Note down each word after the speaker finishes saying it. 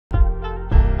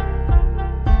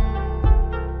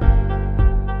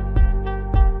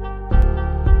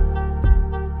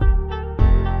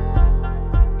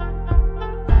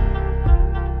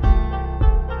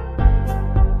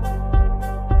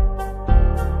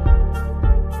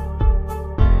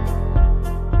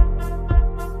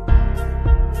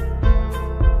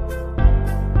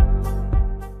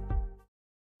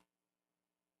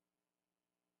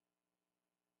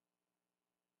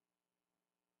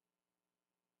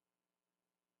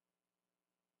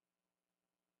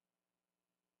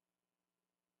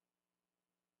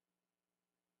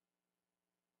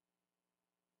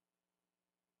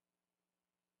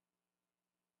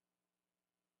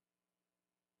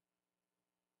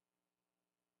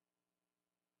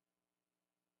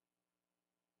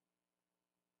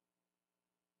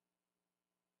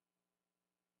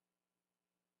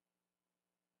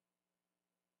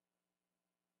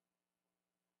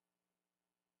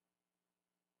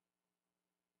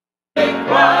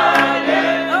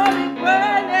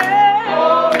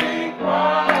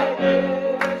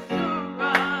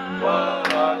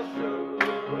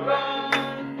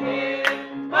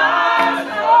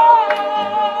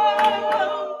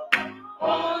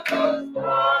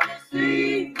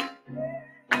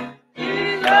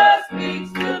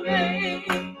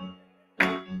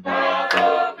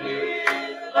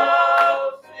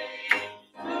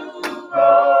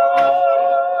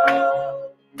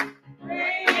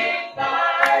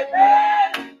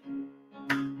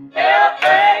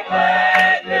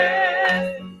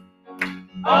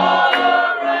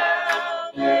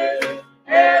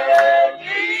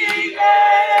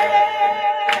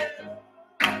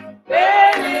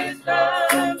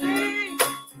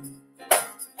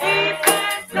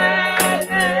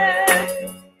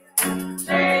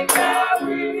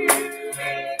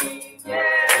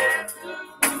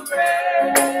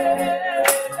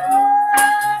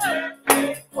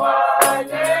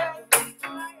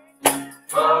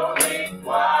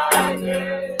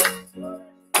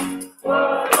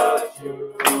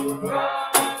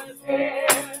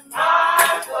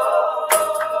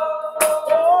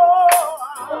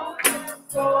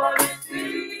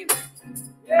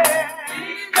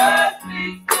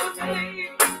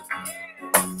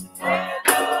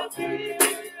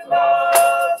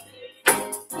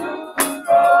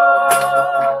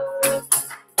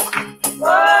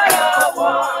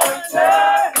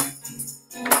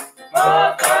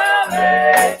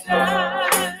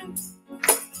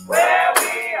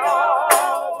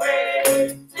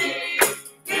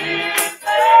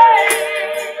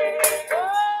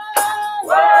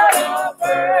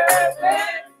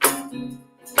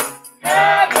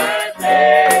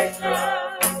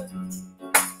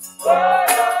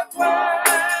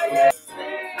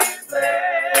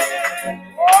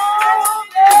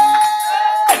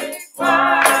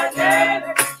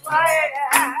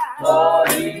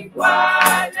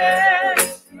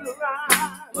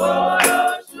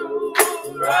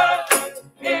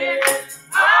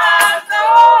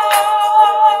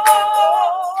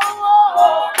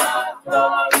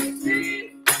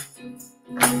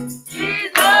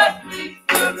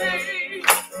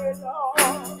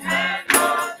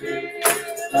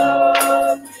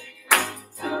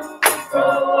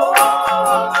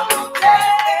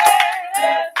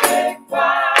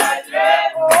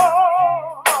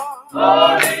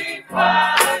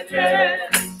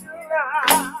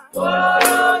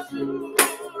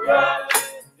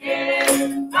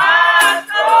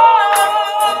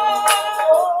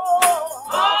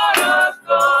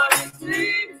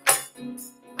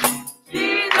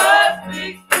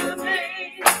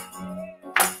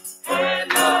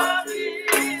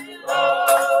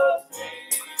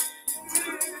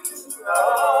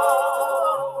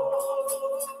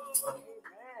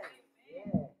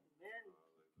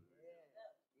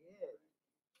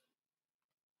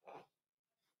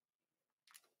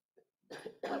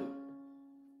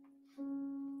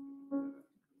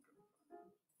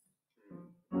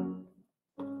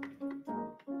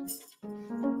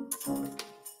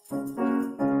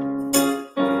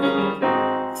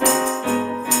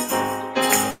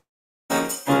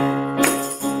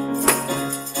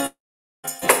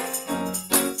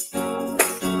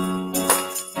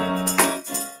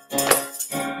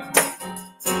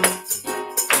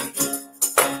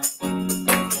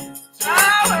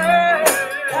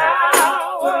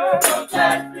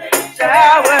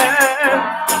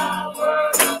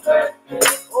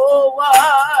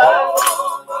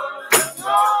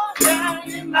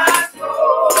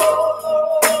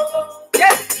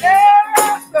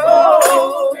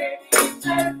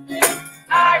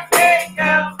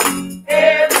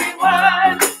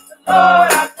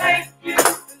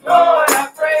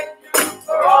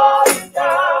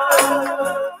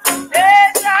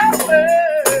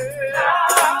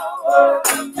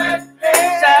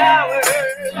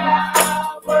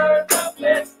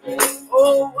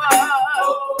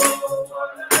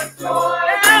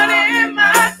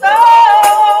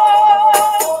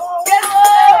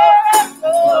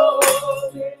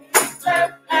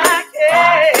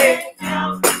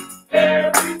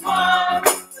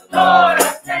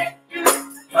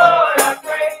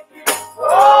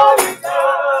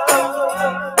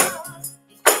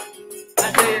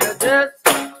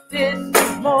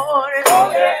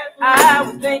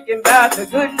about the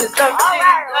goodness of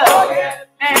Jesus.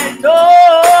 And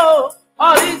oh,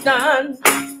 all he's done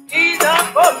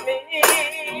for me.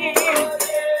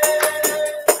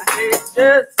 It's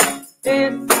just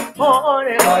this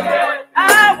morning.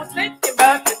 I was thinking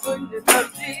about the goodness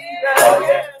of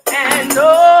Jesus. And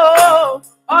oh,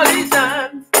 all he's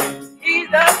done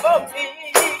for me.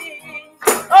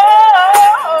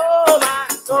 Oh,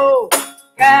 my soul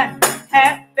got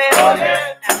happy.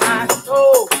 And my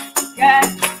soul got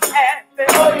happy.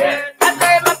 I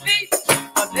said my feet,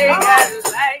 they got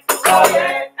light.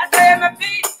 I said my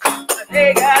feet,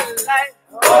 they got light.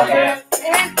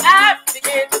 And I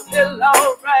begin to feel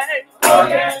alright. I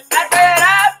said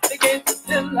I begin to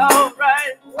feel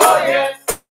alright.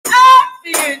 I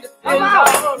begin to feel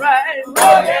alright.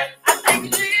 I thank you,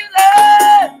 Jesus.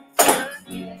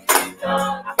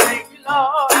 I thank you,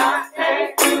 Lord. I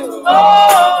thank you. Oh,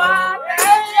 I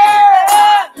thank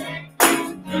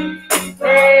you.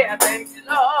 Yeah, I thank you,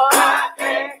 Lord. I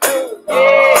thank you.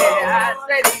 Yeah, I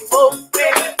said he woke me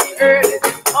early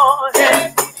this morning,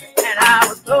 and I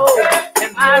was low in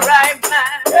my right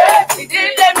mind. He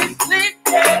didn't let me sleep. I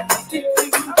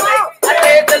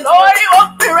said the Lord, he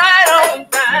woke me right on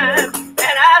time, and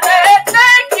I said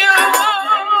thank you.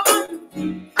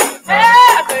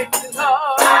 Yeah, thank you,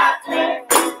 Lord.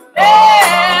 Yeah,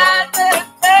 I said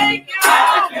thank you.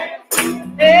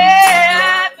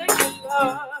 Yeah, thank you,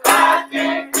 Lord.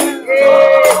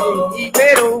 Yeah, he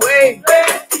made a way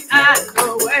out of the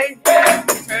way.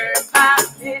 Turned my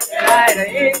midnight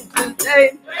into day.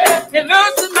 He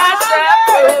loosened my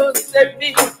shackles and set me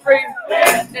free.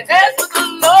 And that's what the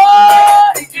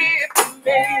Lord he did for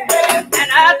me. And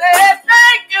I said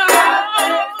thank you.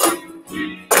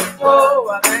 Oh,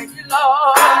 I thank you,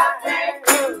 Lord.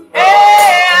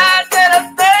 Hey, I said I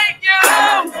thank you.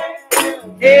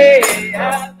 Hey, I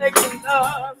thank you,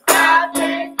 Lord.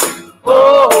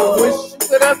 Oh, wish you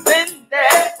could have been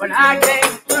there when I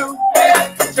came through.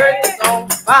 The church is on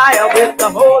fire with the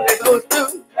Holy Ghost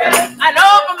too. I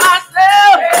know for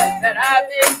myself that I've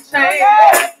been changed.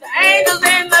 The angels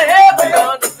in the heavens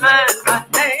understand my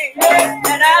name.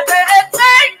 And I said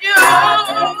thank you.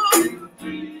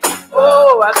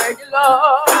 Oh, I thank you,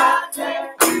 Lord.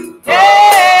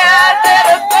 Yeah, I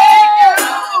said thank you.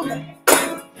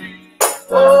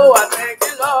 Oh, I thank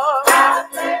you, Lord.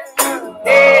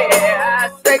 Yeah,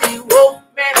 I said you woke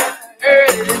me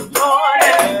early this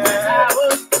morning. I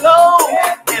was low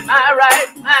in my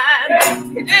right mind.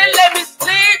 He didn't let me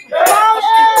sleep.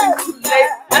 Too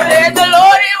late. I said the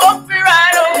Lord, he woke me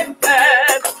right on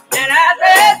time. And I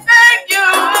said thank you.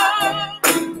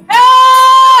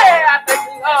 Hey, I thank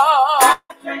you, Lord.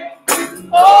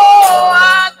 Oh,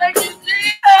 I thank you,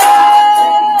 Jesus.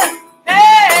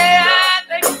 Hey, I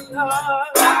thank you, Lord.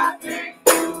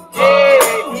 Hey,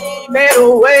 he made a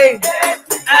way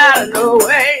out of the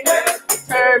way.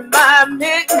 Turned my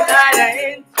midnight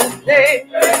into day.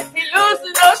 He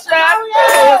loosened those shackles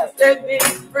and set me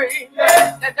free.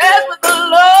 And that's what the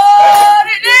Lord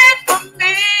he did for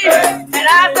me. And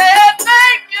I said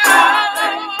thank you.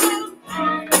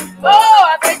 Oh,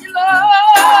 I thank you,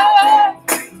 Lord.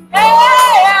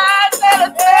 Hey, I said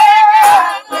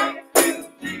thank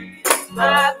you. I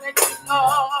thank you,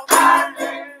 Lord.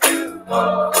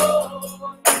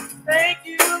 Oh, thank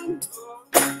you.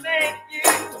 Thank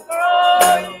you for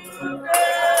all you've done.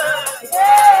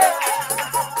 Yeah.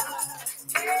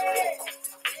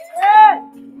 Yeah.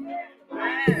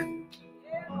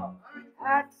 I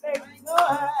thank you,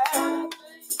 Lord.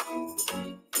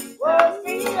 Woke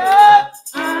me up.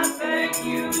 I thank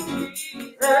you,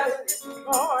 Jesus. This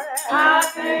morning. I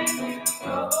thank you,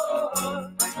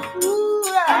 Lord. Ooh,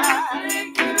 I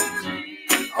thank you,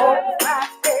 Jesus. Oh, my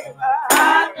favor. I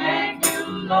thank you,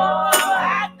 Lord.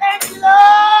 I thank you,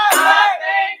 Lord. I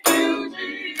thank you,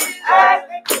 Jesus. I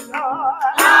thank you,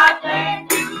 Lord. I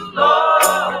thank you,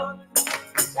 Lord.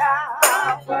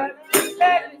 Shower the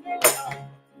blessings.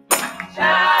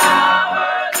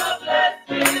 Shower the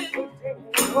blessings.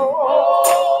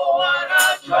 Oh, what a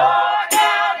joy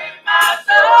down in my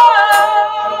soul.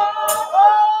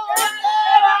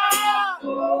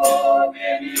 Oh,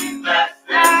 many blessings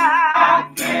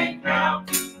I can't count.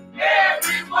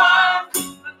 Everyone,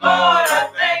 Lord,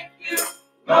 I thank you.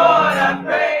 Lord, I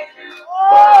praise you.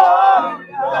 Oh,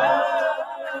 God.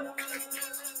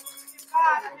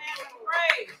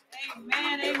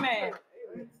 Amen, amen.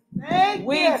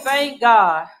 We thank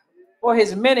God for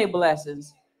his many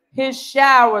blessings, his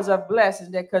showers of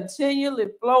blessings that continually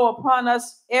flow upon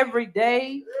us every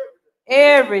day,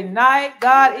 every night.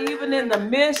 God, even in the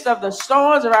midst of the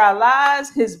storms of our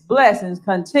lives, his blessings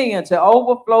continue to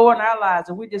overflow in our lives.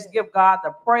 And we just give God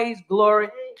the praise, glory,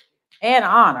 and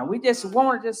honor. We just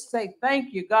want to just say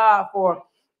thank you, God, for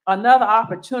another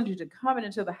opportunity to come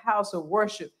into the house of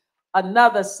worship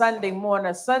another Sunday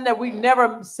morning, a Sunday we've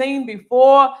never seen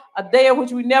before, a day in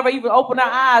which we never even opened our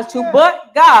eyes to.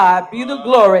 But God be the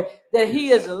glory that He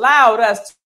has allowed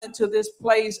us into this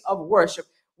place of worship.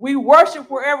 We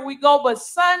worship wherever we go, but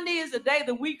Sunday is the day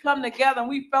that we come together and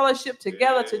we fellowship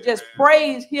together to just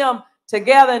praise Him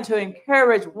together and to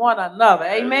encourage one another.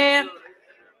 Amen.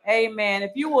 Amen.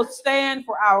 If you will stand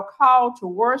for our call to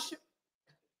worship.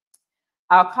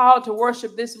 Our call to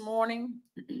worship this morning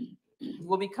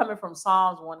will be coming from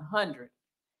Psalms 100.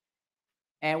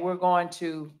 And we're going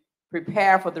to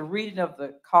prepare for the reading of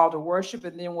the call to worship,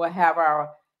 and then we'll have our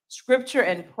scripture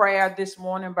and prayer this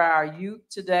morning by our youth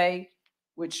today,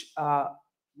 which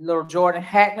little Jordan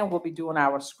Hackney will be doing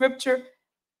our scripture,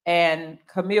 and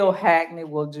Camille Hackney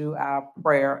will do our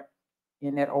prayer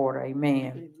in that order.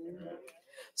 Amen.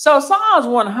 So Psalms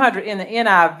 100 in the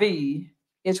NIV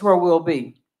is where we'll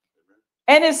be.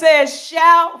 And it says,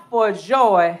 shout for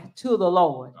joy to the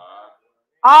Lord,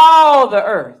 all the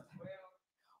earth.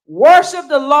 Worship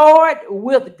the Lord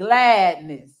with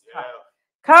gladness.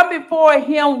 Come before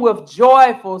Him with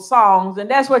joyful songs. And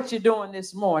that's what you're doing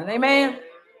this morning. Amen.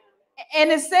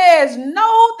 And it says,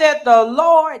 know that the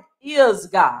Lord is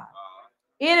God.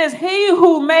 It is He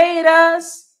who made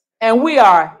us, and we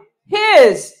are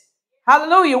His.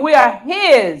 Hallelujah. We are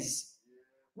His.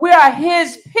 We are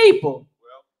His people,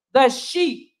 the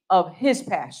sheep of His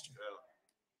pasture.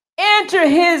 Enter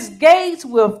His gates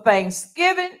with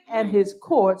thanksgiving and His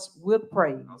courts with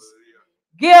praise.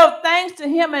 Give thanks to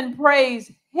Him and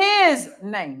praise His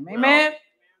name. Amen.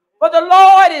 For the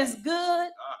Lord is good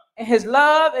and His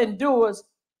love endures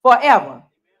forever.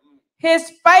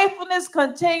 His faithfulness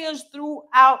continues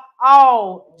throughout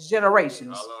all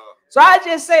generations. So I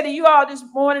just say to you all this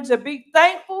morning to be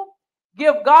thankful,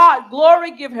 give God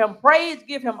glory, give Him praise,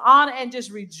 give Him honor, and just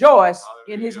rejoice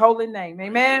in His holy name.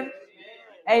 Amen.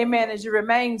 Amen. As you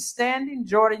remain standing,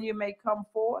 Jordan, you may come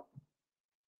forward.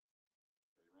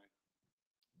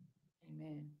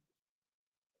 Amen.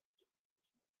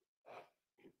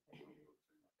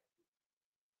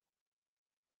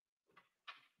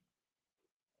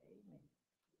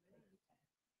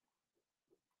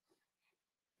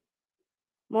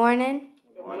 Morning.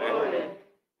 Morning.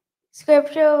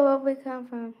 Scripture will become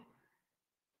from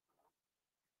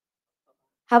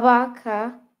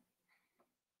Habakkuk,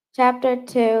 chapter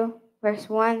 2, verse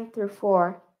 1 through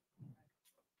 4.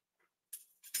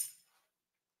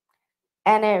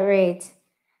 And it reads,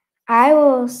 I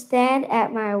will stand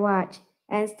at my watch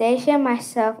and station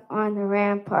myself on the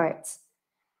ramparts.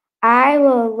 I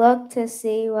will look to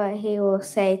see what He will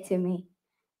say to me,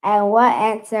 and what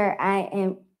answer I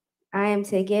am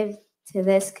to give to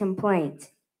this complaint.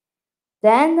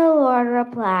 Then the Lord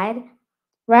replied,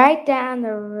 write down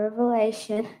the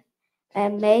revelation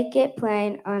and make it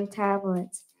plain on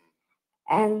tablets,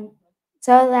 and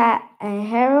so that a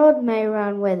herald may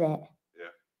run with it. Yeah.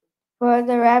 For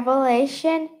the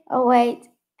revelation awaits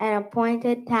an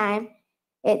appointed time.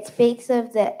 It speaks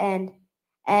of the end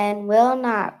and will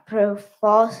not prove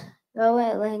false, though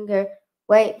it linger.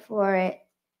 Wait for it.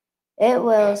 It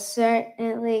will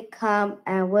certainly come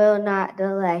and will not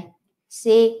delay.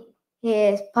 See, he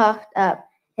is puffed up.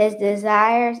 His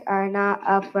desires are not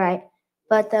upright,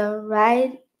 but the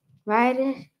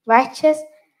righteous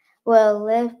will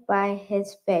live by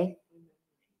his faith.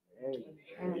 Amen.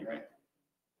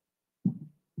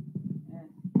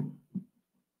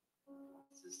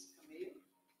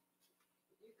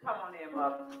 Come on in,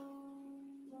 Mother.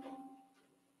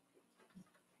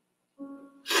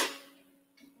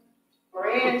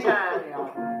 Praying time,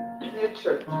 y'all. In your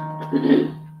church.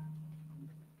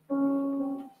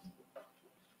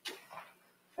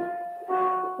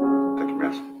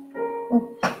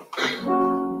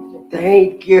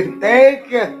 Thank you.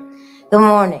 Thank you. Good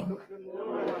morning.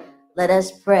 Let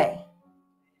us pray.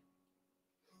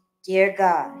 Dear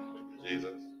God,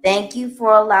 Jesus, thank you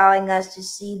for allowing us to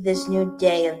see this new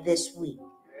day of this week.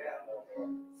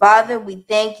 Father, we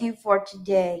thank you for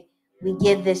today. We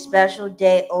give this special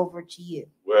day over to you.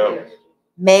 Well,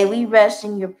 may we rest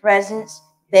in your presence,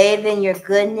 bathe in your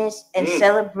goodness, and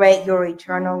celebrate your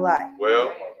eternal life.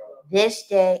 Well, this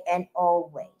day and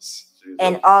always. Jesus.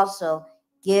 And also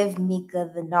give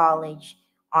Mika the knowledge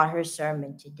on her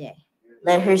sermon today.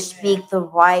 Let her speak the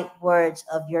right words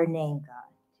of your name,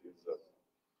 God.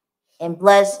 And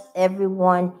bless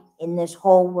everyone in this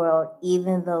whole world,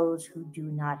 even those who do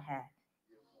not have.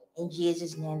 In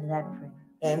Jesus' name that I pray.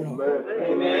 Amen.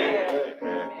 Amen.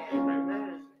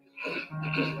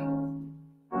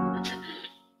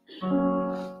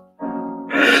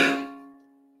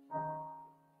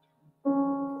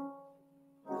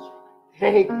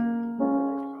 Thank you.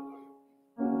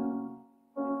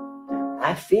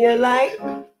 I feel like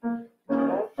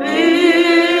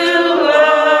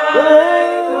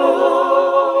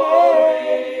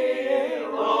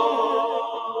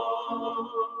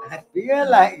I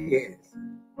feel like yes.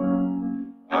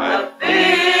 I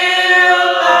feel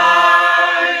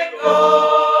like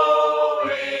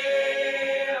going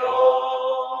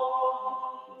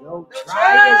home. Don't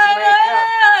trials may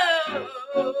come.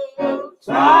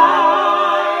 Trials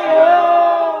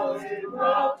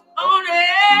On every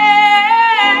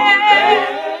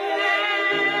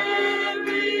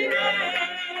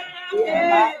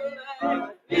hand. I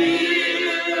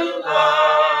feel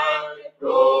like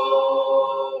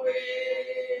going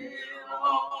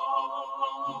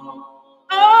home.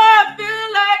 Oh, I feel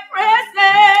like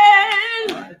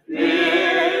resting. I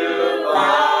feel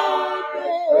like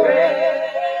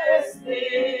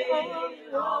resting.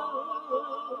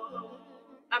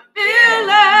 I feel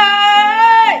like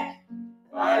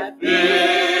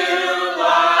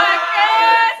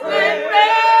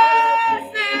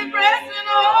resting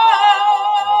on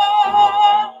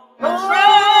the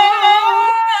trials.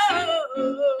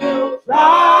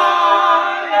 trials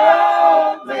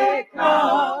may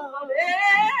come.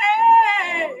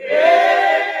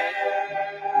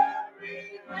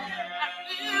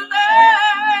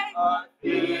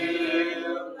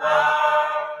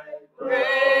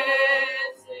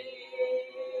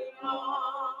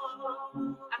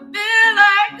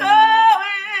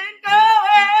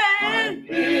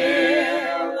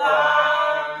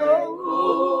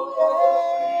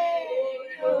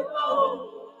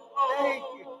 Thank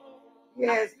you.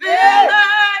 Yes, yes.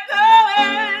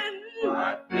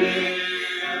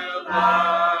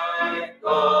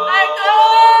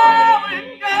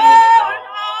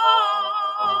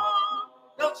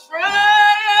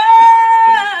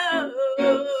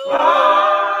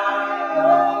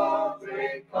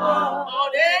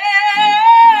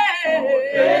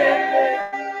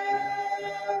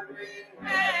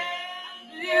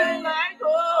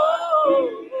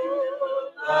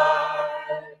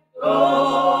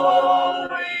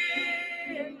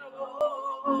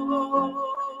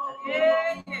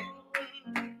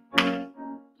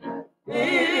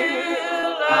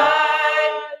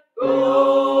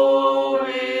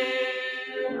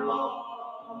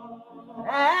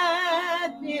 I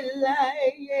feel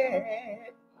like, yeah.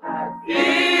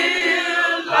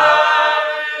 Feel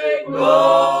like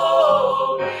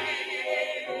going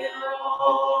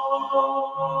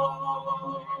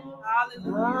home.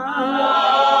 Hallelujah.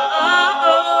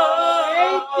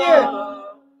 Thank you.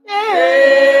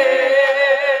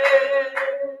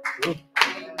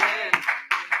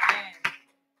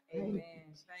 Amen.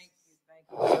 Thank you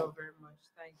so very much.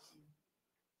 Thank you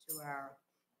to our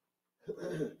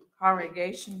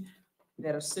congregation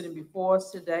that are sitting before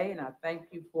us today, and I thank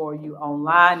you for you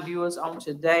online viewers on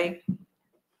today.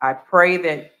 I pray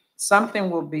that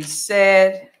something will be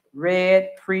said,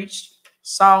 read, preached,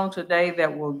 sung today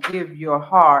that will give your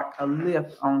heart a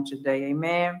lift on today.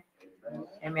 Amen.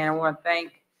 Amen. I want to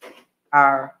thank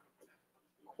our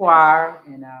choir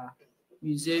and our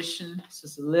musician,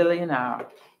 Sister Lillian, our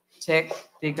tech,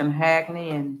 Deacon Hackney,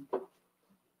 and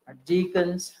our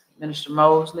deacons, Minister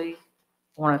Mosley.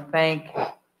 I want to thank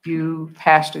you,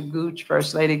 Pastor Gooch,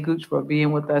 First Lady Gooch, for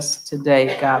being with us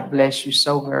today. God bless you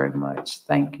so very much.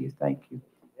 Thank you. Thank you.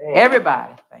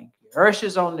 Everybody, thank you.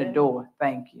 Ursha's on the door.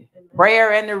 Thank you.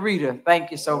 Prayer and the reader. Thank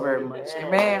you so very much.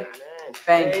 Amen.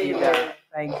 Thank you, God.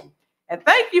 Thank you. And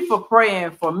thank you for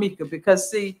praying for Mika, because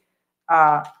see,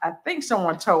 I think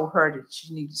someone told her that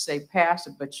she needs to say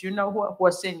pastor, but you know what?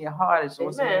 What's in your heart is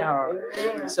what's in your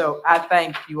heart. So I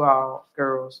thank you all,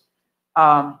 girls.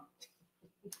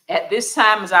 At this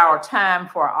time is our time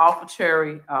for our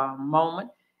offertory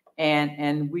moment.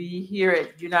 And we here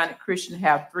at United Christian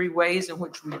have three ways in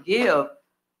which we give.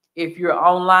 If you're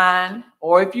online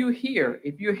or if you're here,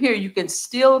 you can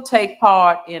still take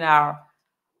part in our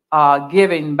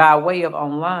giving by way of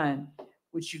online,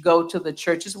 which you go to the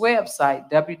church's website,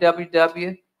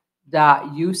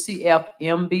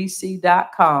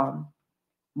 www.ucfmbc.com.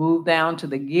 Move down to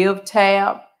the Give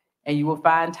tab, and you will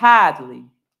find Tithely.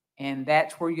 And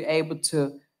that's where you're able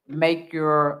to make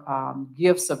your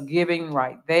gifts of giving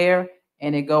right there.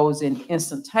 And it goes in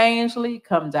instantaneously,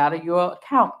 comes out of your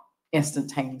account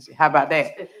instantaneously. How about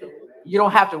that? You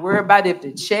don't have to worry about if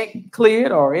the check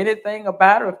cleared or anything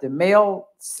about it. If the mail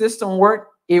system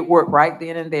worked, it worked right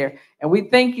then and there. And we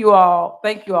thank you all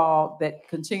that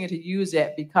continue to use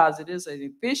that, because it is an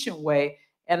efficient way,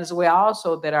 and it's a way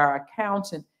also that our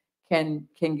accountant can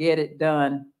get it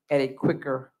done at a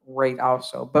quicker rate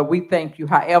also. But we thank you.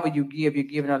 However you give, you're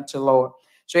giving unto the Lord.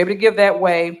 So you're able to give that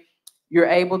way. You're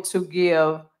able to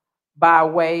give by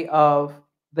way of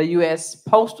the U.S.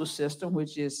 postal system,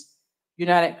 which is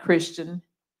United Christian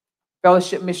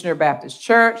Fellowship Missionary Baptist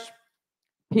Church,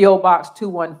 P.O. Box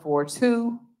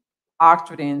 2142,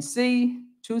 Oxford, NC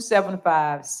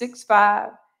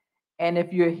 27565. And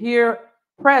if you're here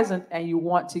present and you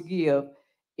want to give,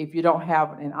 if you don't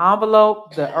have an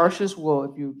envelope, the ushers will,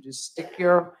 if you just stick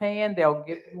your hand, they'll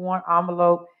give you one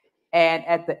envelope. And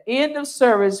at the end of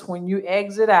service, when you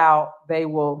exit out, they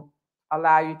will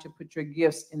allow you to put your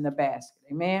gifts in the basket.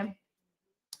 Amen.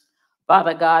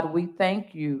 Father God, we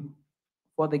thank you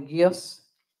for the gifts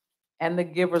and the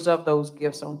givers of those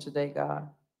gifts on today, God.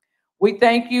 We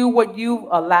thank you what you've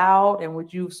allowed and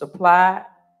what you've supplied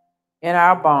in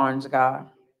our barns, God.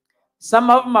 Some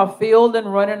of them are filled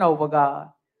and running over, God.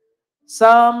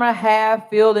 Some are half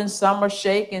filled and some are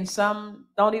shaken. Some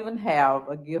don't even have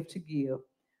a gift to give.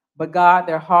 But God,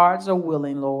 their hearts are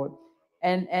willing, Lord.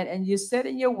 And you said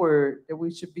in your word that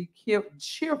we should be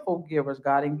cheerful givers,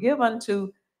 God, and give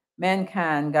unto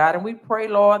mankind, God. And we pray,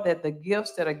 Lord, that the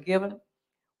gifts that are given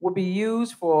will be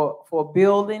used for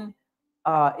building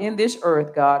in this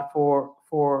earth, God,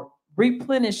 for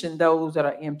replenishing those that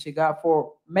are empty, God,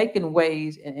 for making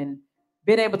ways and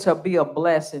being able to be a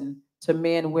blessing to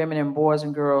men, women, and boys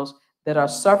and girls that are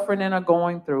suffering and are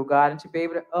going through, God, and to be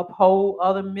able to uphold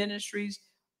other ministries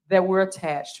that we're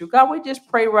attached to. God, we just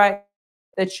pray right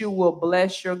that you will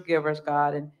bless your givers,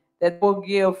 God, and that will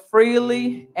give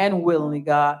freely and willingly,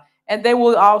 God. And they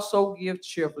will also give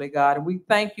cheerfully, God. And we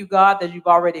thank you, God, that you've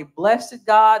already blessed it,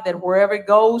 God, that wherever it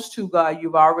goes to, God,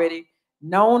 you've already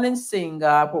known and seen,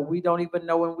 God, what we don't even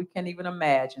know and we can't even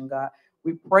imagine, God.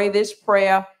 We pray this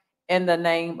prayer in the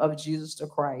name of Jesus the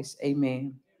Christ.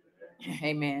 Amen.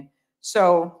 Amen.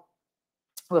 So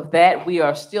with that, we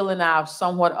are still in our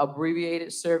somewhat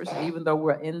abbreviated service, even though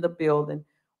we're in the building.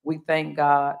 We thank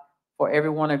God for every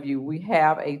one of you. We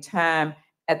have a time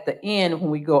at the end when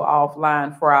we go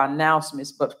offline for our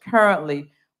announcements, but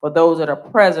currently, for those that are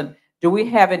present, do we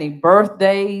have any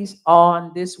birthdays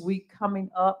on this week coming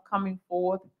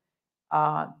forth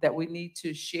that we need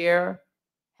to share?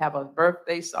 Have a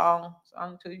birthday song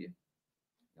to you?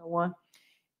 No one?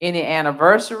 Any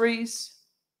anniversaries?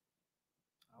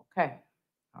 Okay.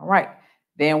 All right.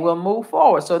 Then we'll move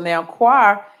forward. So now,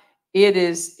 choir, it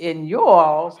is in your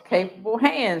all's capable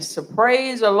hands to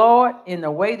praise the Lord in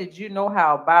the way that you know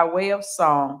how, by way of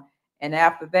song. And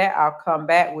after that, I'll come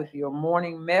back with your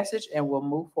morning message and we'll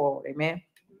move forward. Amen.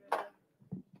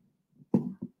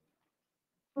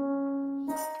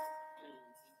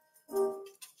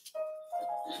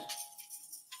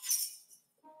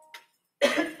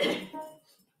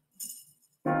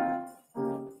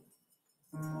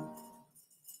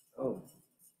 Oh.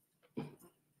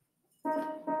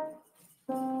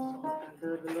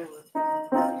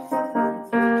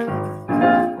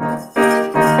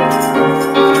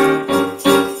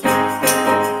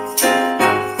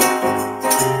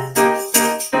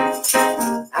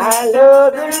 I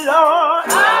love the Lord.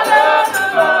 I love the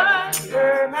Lord. He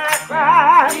heard my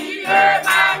cry. He heard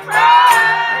my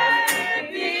cry.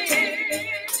 He heard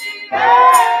me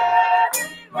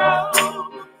groan.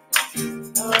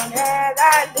 Long as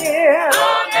I live.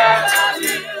 Long as I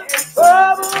live. And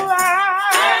trouble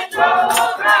rise. And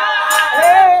trouble rise.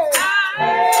 Hey.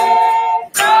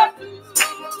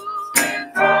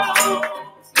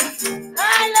 I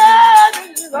love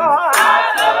the Lord. I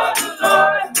love the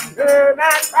Lord. He heard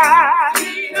my cry.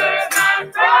 He heard my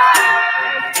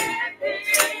cry. He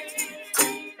heard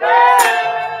me groan.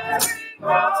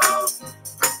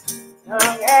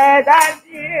 Long as I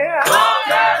live. Long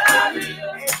as I live.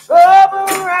 And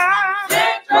trouble rise.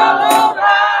 And trouble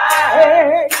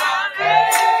rise.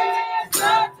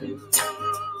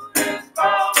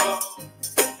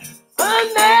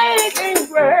 Amazing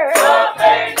grace.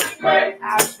 Amazing grace.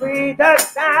 How sweet the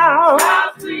sound.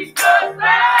 How sweet the sound.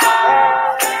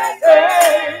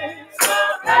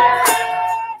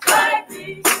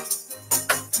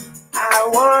 I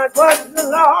once was the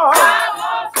Lord. I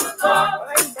was the Lord.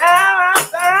 But now I'm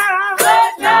found.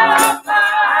 But now I'm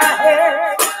found.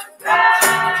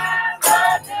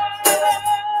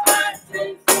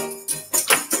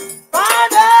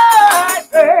 Father, I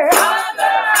pray.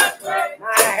 Father, I pray.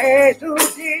 My head too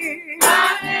deep. My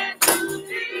head too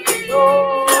deep.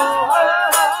 Oh,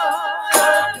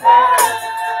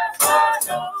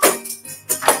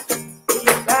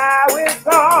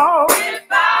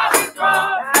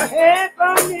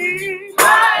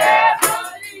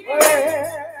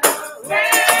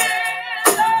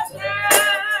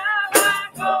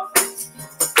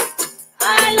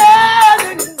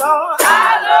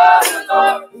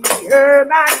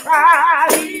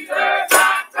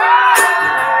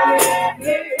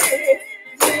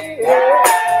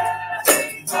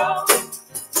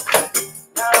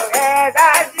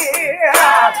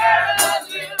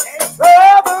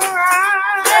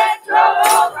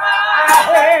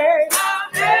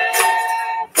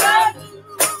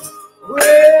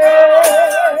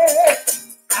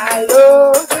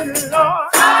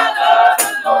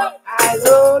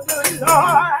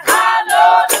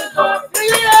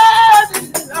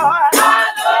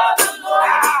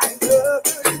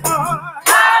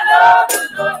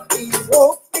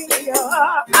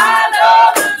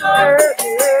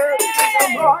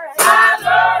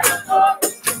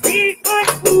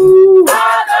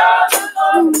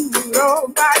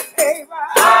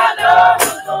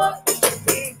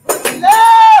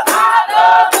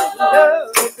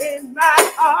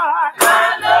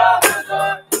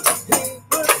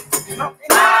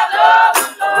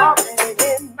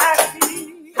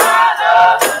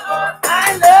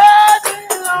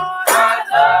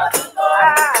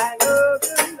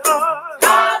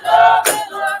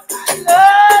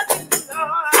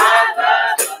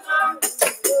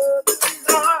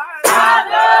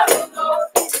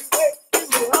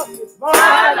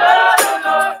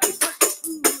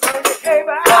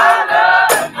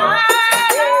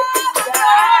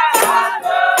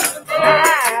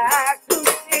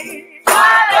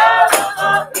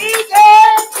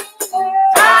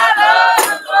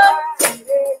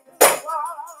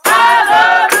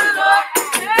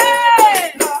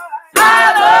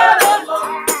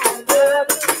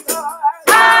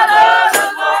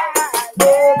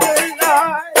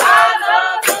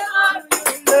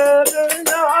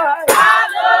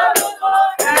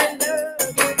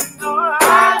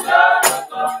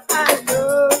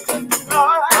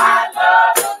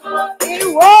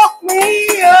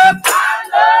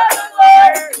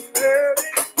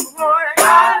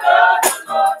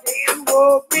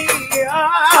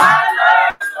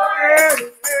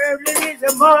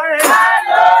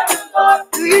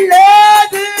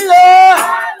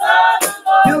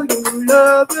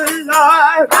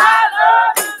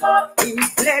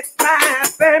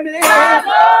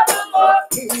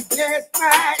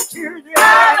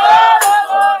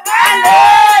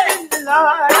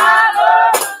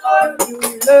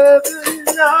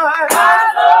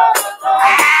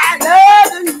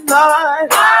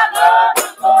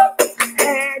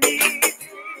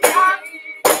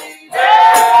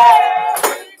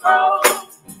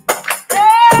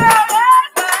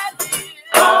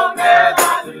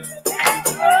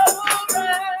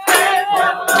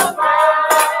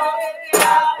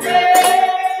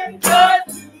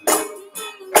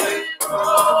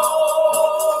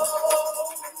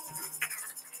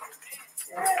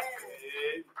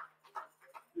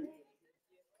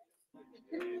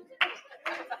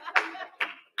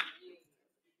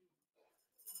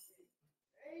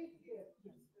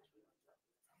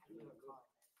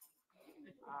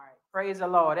 All right. Praise the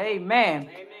Lord. Amen.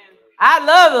 I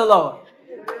love the Lord.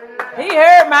 He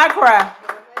heard my cry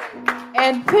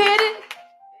and pitied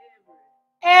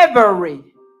every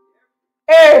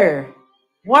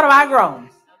one of my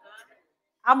groans.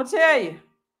 I'm going to tell you,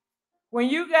 when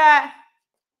you got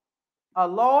a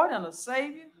Lord and a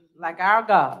Savior like our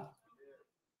God,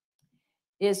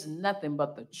 it's nothing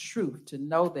but the truth to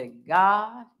know that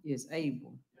God is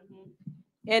able.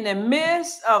 In the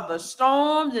midst of the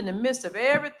storms, in the midst of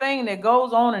everything that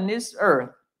goes on in this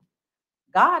earth,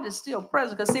 God is still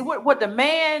present. Because see, what the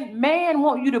man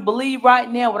want you to believe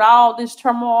right now with all this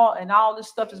turmoil and all this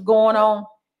stuff that's going on,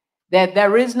 that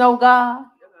there is no God,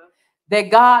 that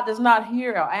God does not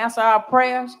hear or answer our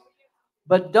prayers.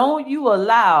 But don't you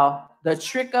allow the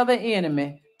trick of the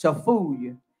enemy to fool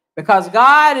you. Because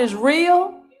God is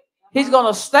real. He's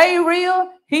going to stay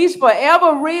real. He's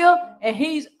forever real. And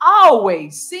he's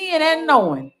always seeing and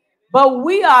knowing. But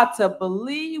we are to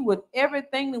believe with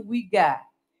everything that we got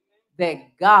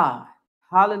that God,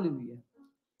 hallelujah,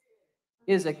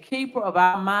 is a keeper of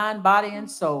our mind, body, and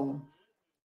soul.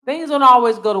 Things don't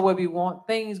always go the way we want.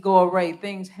 Things go awry.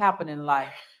 Things happen in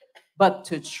life. But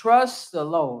to trust the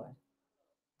Lord,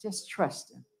 just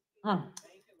trust him.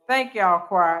 Thank y'all,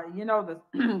 choir. You know,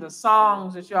 the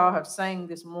songs that y'all have sang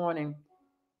this morning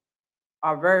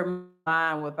are very in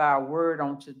line with our word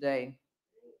on today.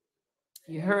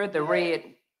 You heard the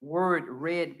word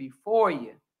read before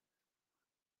you.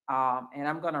 And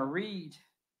I'm going to read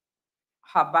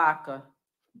Habakkuk.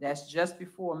 That's just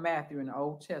before Matthew in the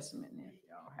Old Testament. And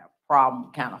y'all have a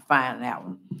problem kind of finding that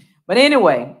one. But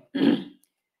anyway,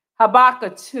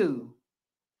 Habakkuk 2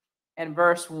 and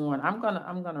verse 1. I'm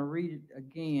gonna read it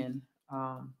again.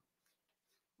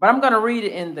 But I'm going to read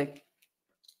it in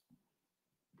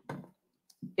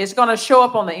it's going to show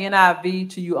up on the NIV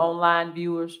to you online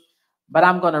viewers, but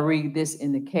I'm going to read this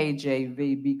in the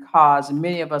KJV because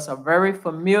many of us are very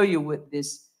familiar with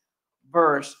this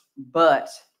verse, but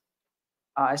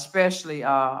especially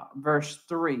verse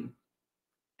 3.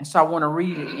 And so I want to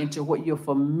read it into what you're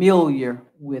familiar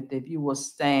with, if you will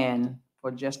stand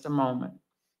for just a moment.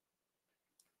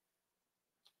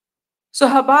 So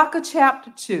Habakkuk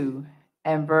chapter 2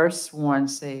 and verse 1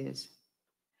 says,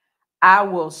 I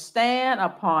will stand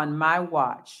upon my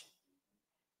watch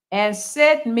and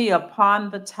set me upon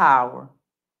the tower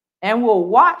and will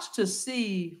watch to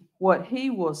see what he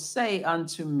will say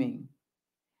unto me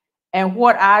and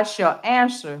what I shall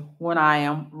answer when I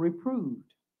am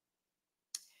reproved.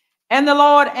 And the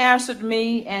Lord answered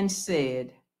me and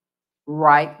said,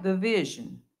 write the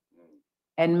vision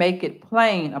and make it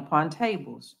plain upon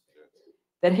tables,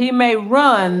 that he may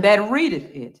run that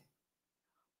readeth it.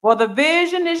 For the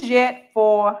vision is yet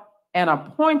for an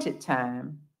appointed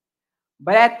time,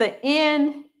 but at the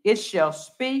end it shall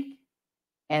speak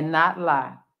and not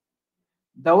lie.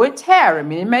 Though it tarry, I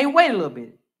mean, it may wait a little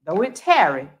bit. Though it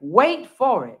tarry, wait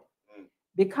for it,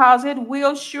 because it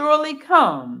will surely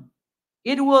come.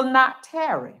 It will not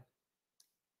tarry.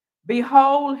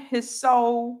 Behold, his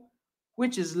soul,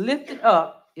 which is lifted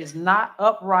up, is not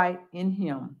upright in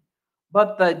him,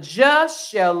 but the just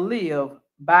shall live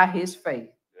by his faith.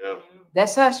 Yeah.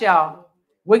 That's us, y'all.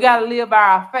 We got to live by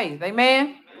our faith.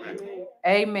 Amen? Amen.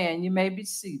 Amen. You may be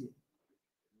seated.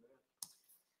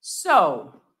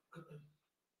 So,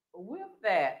 with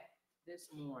that, this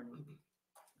morning,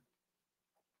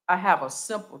 I have a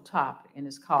simple topic, and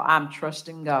it's called I'm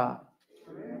Trusting God.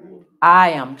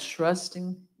 I am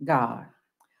trusting God.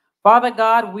 Father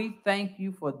God, we thank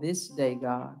you for this day,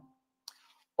 God.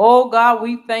 Oh, God,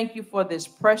 we thank you for this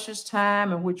precious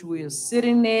time in which we are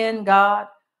sitting in, God.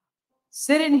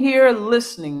 Sitting here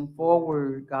listening for a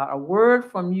word, God, a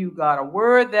word from you, God, a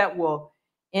word that will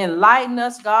enlighten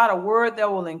us, God, a word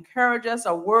that will encourage us,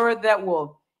 a word that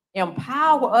will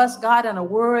empower us, God, and a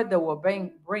word that will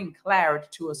bring clarity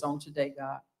to us on today,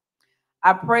 God.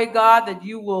 I pray, God, that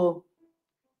you will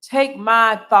take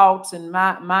my thoughts and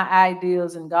my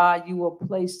ideas, and God, you will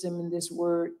place them in this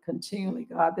word continually,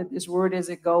 God, that this word as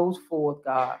it goes forth,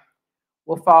 God,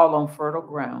 will fall on fertile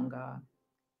ground, God,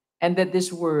 and that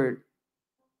this word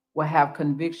will have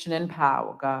conviction and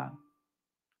power, God.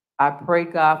 I pray,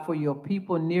 God, for your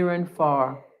people near and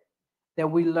far, that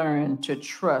we learn to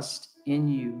trust in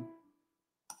you.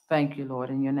 Thank you, Lord.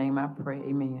 In your name I pray.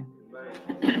 Amen.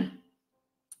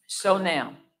 So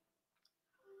now,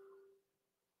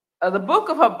 the book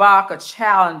of Habakkuk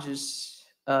challenges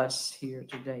us here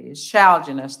today. It's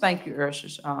challenging us. Thank you,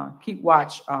 Ursus. Keep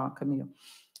watch, Camille.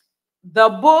 The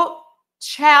book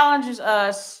challenges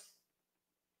us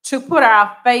to put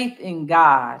our faith in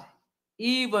God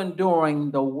even during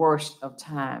the worst of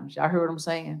times. Y'all heard what I'm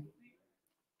saying?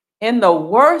 In the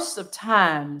worst of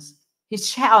times, he's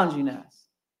challenging us.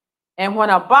 And when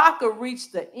Habakkuk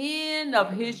reached the end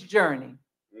of his journey,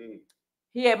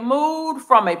 he had moved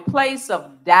from a place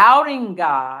of doubting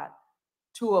God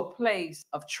to a place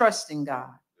of trusting God,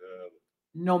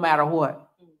 no matter what.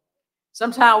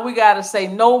 Sometimes we got to say,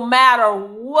 no matter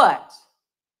what,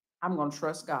 I'm going to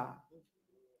trust God.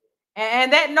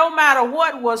 And that no matter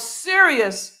what was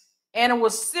serious, and it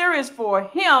was serious for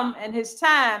him and his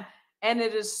time, and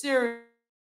it is serious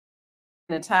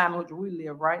in the time in which we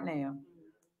live right now.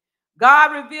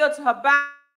 God revealed to Habakkuk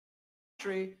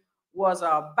country was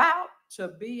about to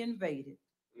be invaded.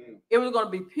 It was going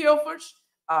to be pilfered.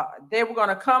 They were going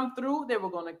to come through. They were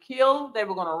going to kill. They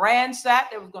were going to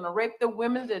ransack. They were going to rape the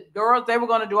women, the girls. They were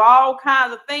going to do all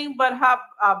kinds of things. But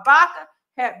Habakkuk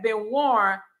had been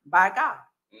warned by God.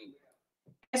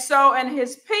 And so, and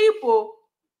his people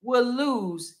will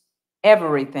lose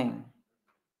everything.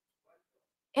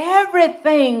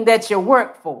 Everything that you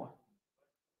worked for,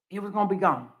 it was going to be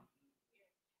gone.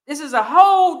 This is a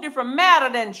whole different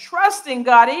matter than trusting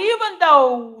God. Even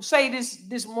though, say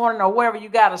this morning or wherever, you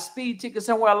got a speed ticket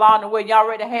somewhere along the way, you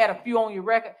already had a few on your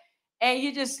record, and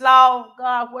you just thought,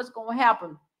 God, what's going to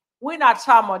happen? We're not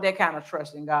talking about that kind of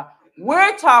trusting God.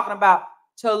 We're talking about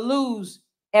to lose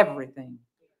everything.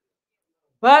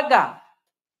 But God,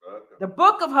 the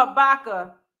book of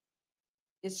Habakkuk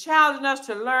is challenging us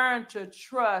to learn to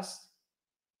trust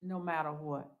no matter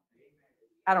what.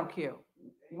 I don't care.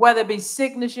 Whether it be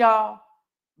sickness, y'all,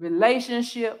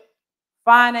 relationship,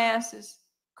 finances,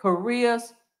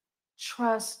 careers,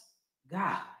 trust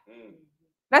God.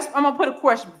 I'm going to put a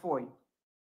question before you.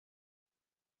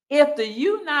 If the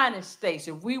United States,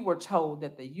 if we were told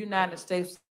that the United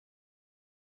States,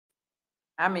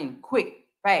 I mean, quick,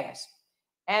 fast,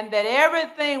 and that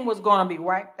everything was going to be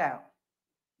wiped out,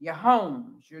 your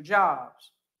homes, your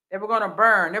jobs, they were going to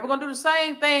burn. They were going to do the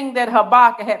same thing that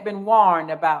Habakkuk had been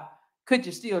warned about. Could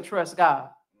you still trust God?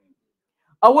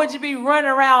 Or would you be running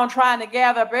around trying to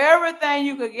gather up everything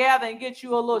you could gather and get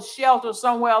you a little shelter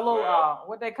somewhere, a little,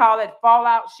 what they call it,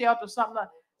 fallout shelter, something like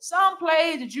some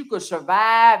place that you could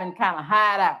survive and kind of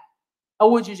hide out?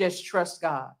 Or would you just trust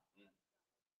God?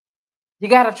 You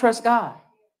got to trust God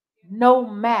no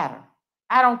matter.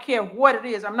 I don't care what it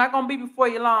is. I'm not going to be before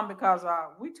you long because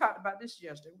we talked about this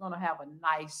yesterday. We're going to have a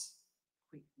nice,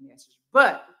 quick message.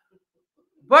 But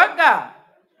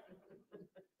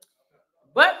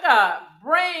God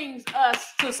brings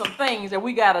us to some things that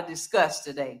we got to discuss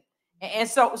today. And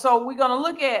so we're going to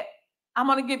look at, I'm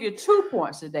going to give you 2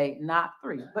 points today, not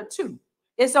 3, but 2.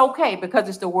 It's okay because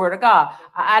it's the word of God.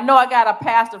 I know I got a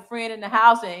pastor friend in the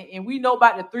house and we know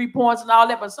about the 3 points and all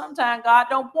that, but sometimes God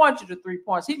don't point you to 3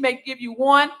 points. He may give you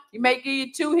 1, he may give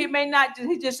you 2, he may not,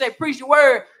 he just say, preach the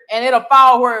word and it'll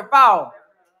fall where it falls.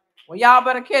 Well, y'all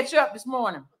better catch up this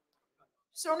morning.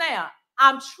 So now,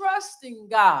 I'm trusting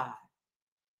God.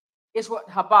 Is what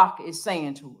Habakkuk is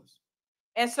saying to us.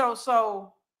 And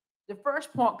so the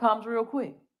first point comes real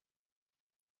quick.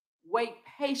 Wait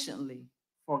patiently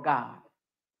for God.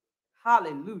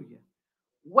 Hallelujah.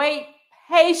 Wait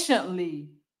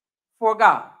patiently for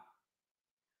God.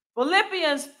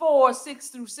 Philippians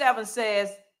 4:6-7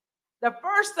 says, the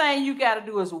first thing you got to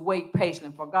do is wait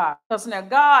patiently for God. Because now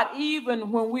God, even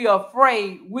when we are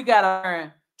afraid, we got to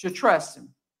learn to trust him.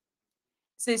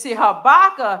 See,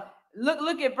 Habakkuk,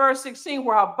 look at verse 16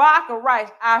 where Habakkuk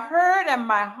writes, I heard and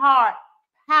my heart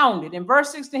pounded. In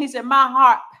verse 16, he said, my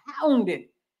heart pounded.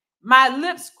 My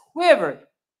lips quivered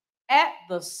at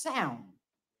the sound.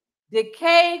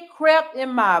 Decay crept in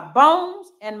my bones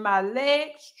and my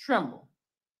legs trembled.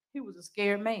 He was a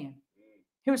scared man.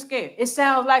 He was scared. It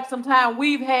sounds like sometimes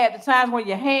we've had the times when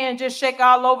your hands just shake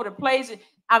all over the place.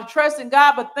 I'm trusting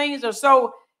God, but things are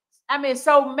so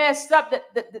messed up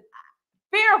that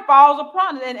fear falls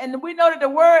upon it. And we know that the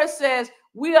word says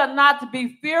we are not to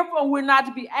be fearful. We're not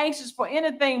to be anxious for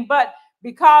anything, but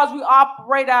because we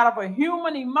operate out of a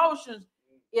human emotions,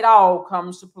 it all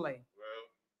comes to play.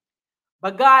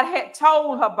 But God had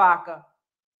told Habakkuk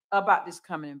about this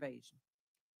coming invasion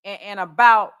and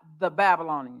about the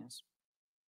Babylonians.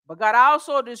 But God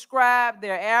also described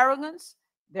their arrogance,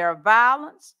 their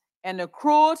violence, and the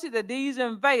cruelty that these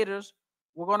invaders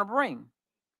were going to bring.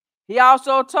 He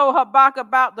also told Habakkuk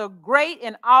about the great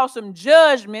and awesome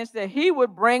judgments that he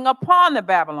would bring upon the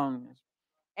Babylonians.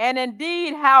 And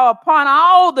indeed, how upon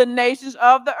all the nations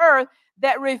of the earth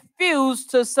that refuse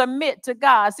to submit to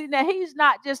God. See, now he's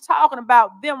not just talking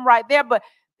about them right there, but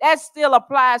that still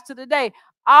applies to today.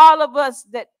 All of us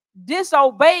that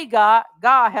disobey God,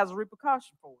 God has a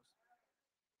repercussion for us.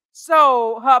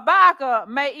 So Habakkuk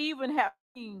may even have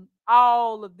seen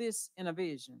all of this in a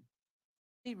vision.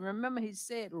 Remember, he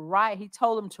said, write. He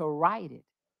told them to write it.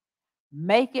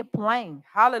 Make it plain.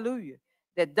 Hallelujah.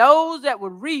 That those that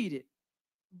would read it,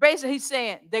 basically he's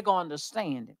saying they're going to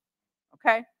understand it.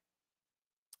 Okay?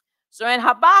 So, and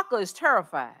Habakkuk is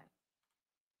terrified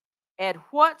at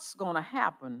what's going to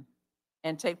happen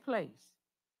and take place.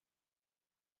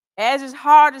 As his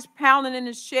heart is pounding in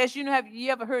his chest, have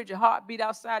you ever heard your heart beat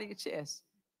outside of your chest?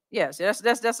 Yes,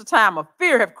 that's a time of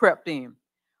fear have crept in.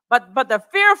 But the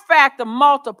fear factor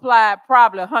multiplied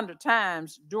probably 100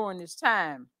 times during this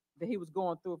time that he was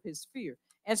going through his fear.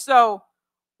 And so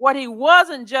what he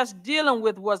wasn't just dealing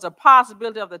with was a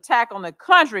possibility of attack on the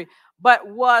country, but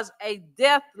was a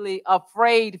deathly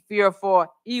afraid fear for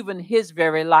even his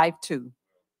very life too.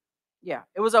 Yeah,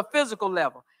 it was a physical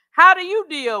level. How do you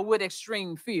deal with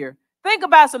extreme fear? Think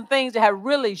about some things that have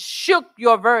really shook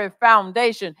your very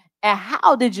foundation, and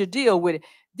how did you deal with it?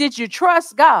 Did you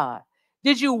trust God?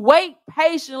 Did you wait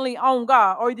patiently on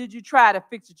God, or did you try to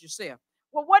fix it yourself?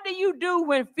 Well, what do you do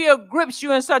when fear grips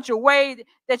you in such a way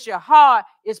that your heart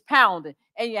is pounding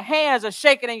and your hands are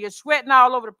shaking and you're sweating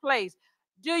all over the place?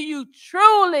 Do you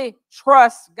truly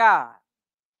trust God?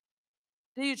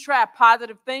 Do you try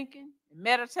positive thinking,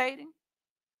 meditating,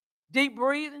 deep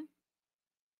breathing?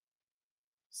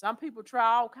 Some people try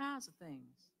all kinds of things.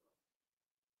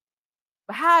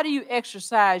 But how do you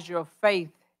exercise your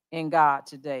faith in God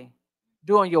today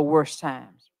during your worst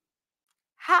times?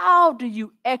 How do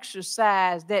you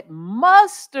exercise that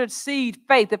mustard seed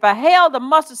faith? If I held the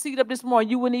mustard seed up this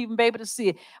morning, you wouldn't even be able to see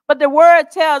it. But the word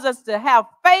tells us to have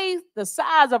faith the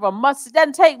size of a mustard. It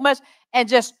doesn't take much, and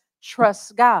just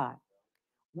trust God.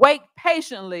 Wait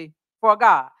patiently for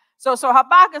God. So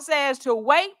Habakkuk says to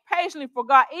wait patiently for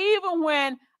God, even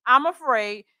when I'm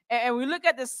afraid. And we look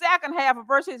at the second half of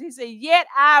verse 6. He said, yet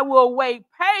I will wait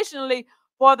patiently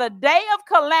for the day of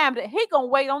calamity. He going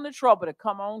to wait on the trouble to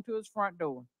come on to his front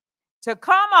door, to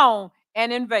come on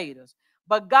and invade us.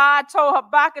 But God told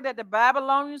Habakkuk that the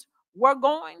Babylonians were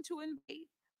going to invade.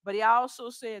 But he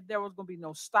also said there was going to be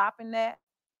no stopping that.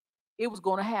 It was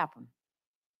going to happen.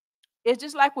 It's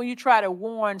just like when you try to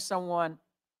warn someone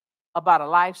about a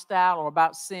lifestyle or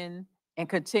about sin and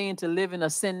continue to live in a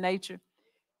sin nature.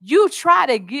 You try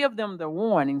to give them the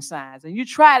warning signs and you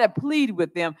try to plead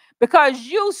with them because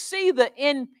you see the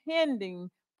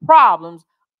impending problems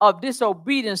of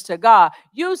disobedience to God.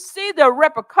 You see the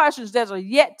repercussions that are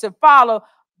yet to follow,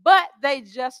 but they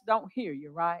just don't hear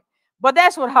you, right? But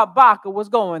that's what Habakkuk was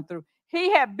going through.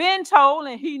 He had been told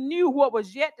and he knew what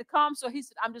was yet to come. So he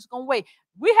said, I'm just going to wait.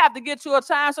 We have to get to a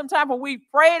time sometime when we've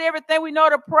prayed everything we know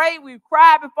to pray. We've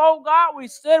cried before God. We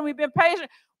stood and we've been patient.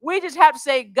 We just have to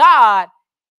say, God,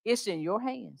 it's in your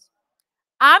hands.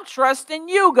 I'm trusting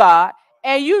you, God.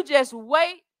 And you just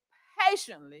wait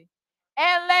patiently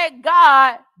and let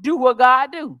God do what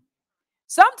God do.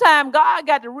 Sometimes God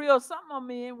got to reel something on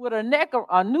me with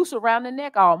a noose around the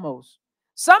neck almost.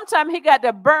 Sometimes he got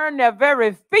to burn their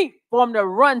very feet for them to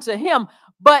run to him.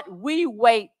 But we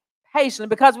wait patiently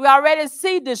because we already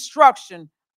see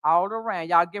destruction all around.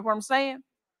 Y'all get what I'm saying?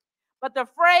 But the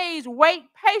phrase wait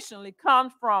patiently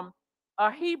comes from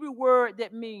a Hebrew word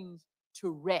that means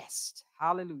to rest.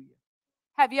 Hallelujah.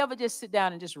 Have you ever just sit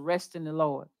down and just rest in the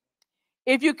Lord?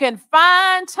 If you can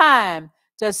find time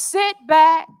to sit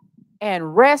back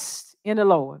and rest in the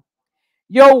Lord,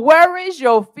 your worries,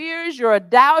 your fears, your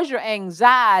doubts, your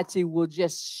anxiety will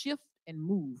just shift and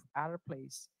move out of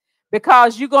place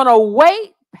because you're going to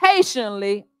wait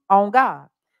patiently on God.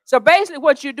 So basically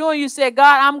what you're doing, you say,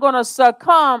 God, I'm going to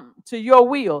succumb to your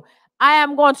will. I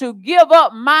am going to give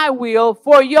up my will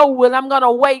for your will. I'm going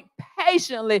to wait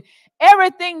patiently.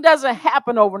 Everything doesn't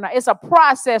happen overnight. It's a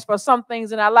process for some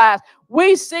things in our lives.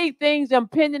 We see things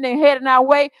impending and heading our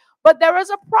way, but there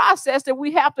is a process that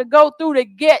we have to go through to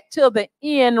get to the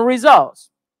end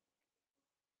results.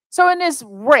 So in this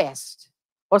rest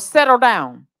or settle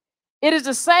down, it is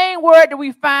the same word that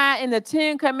we find in the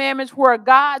 10 Commandments where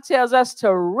God tells us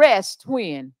to rest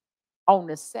when? On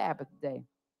the Sabbath day.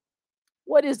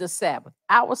 What is the Sabbath?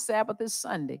 Our Sabbath is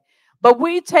Sunday. But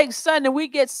we take Sunday, we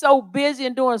get so busy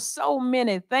and doing so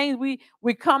many things.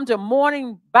 We come to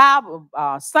morning Bible,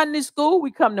 Sunday school.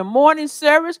 We come to morning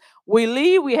service. We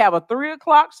leave. We have a 3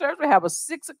 o'clock service. We have a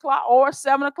 6 o'clock or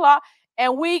 7 o'clock.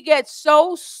 And we get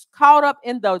so caught up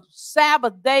in the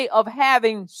Sabbath day of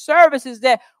having services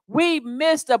that we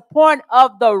miss the point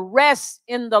of the rest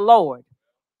in the Lord.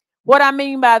 What I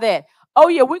mean by that? Oh,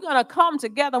 yeah, we're going to come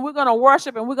together and we're going to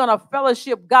worship and we're going to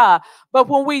fellowship God. But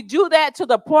when we do that to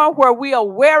the point where we are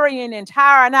wearying and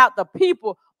tiring out the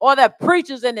people or the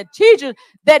preachers and the teachers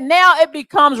that now it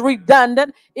becomes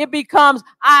redundant. It becomes,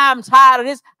 I'm tired of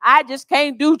this. I just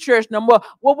can't do church no more.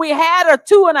 Well, we had a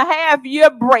 2.5-year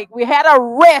break. We had a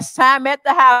rest time at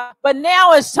the house. But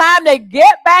now it's time to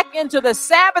get back into the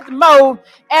Sabbath mode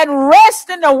and rest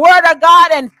in the word of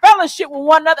God and fellowship with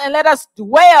one another, and let us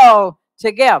dwell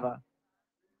together.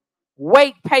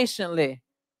 Wait patiently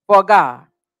for God,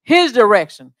 his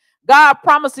direction. God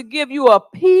promised to give you a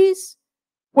peace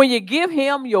when you give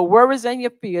him your worries and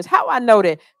your fears. How I know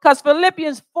that? Because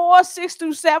Philippians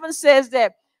 4:6-7 says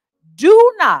that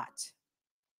do not,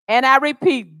 and I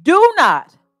repeat, do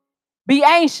not be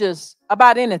anxious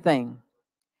about anything,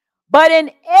 but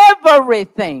in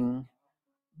everything,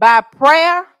 by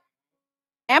prayer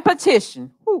and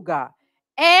petition, God,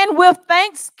 and with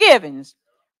thanksgivings,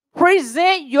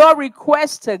 present your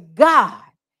requests to God,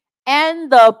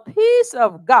 and the peace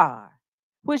of God,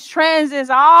 which transcends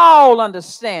all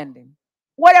understanding.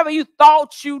 Whatever you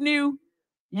thought you knew,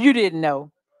 you didn't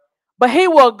know. But he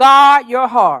will guard your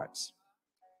hearts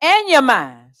and your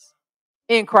minds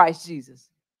in Christ Jesus.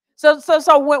 So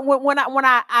when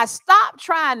I stop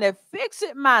trying to fix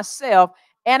it myself,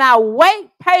 and I wait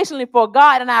patiently for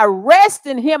God, and I rest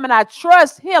in him, and I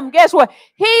trust him, guess what?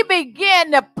 He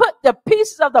began to put the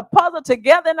pieces of the puzzle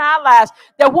together in our lives,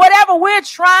 that whatever we're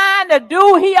trying to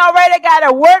do, he already got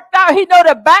it worked out. He know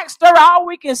the backstory. All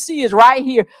we can see is right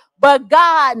here. But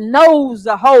God knows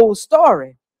the whole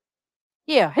story.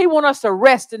 Yeah, he wants us to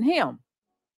rest in him.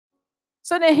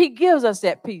 So then he gives us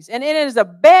that peace. And it is the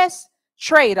best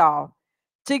trade-off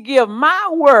to give my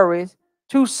worries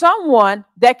to someone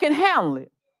that can handle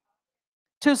it.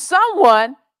 To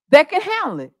someone that can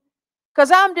handle it.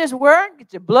 Because I'm just worried,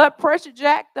 get your blood pressure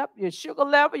jacked up, your sugar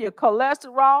level, your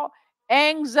cholesterol,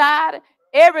 anxiety,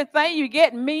 everything. You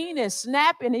get mean and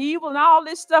snappy and evil and all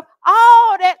this stuff.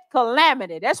 All that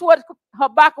calamity. That's what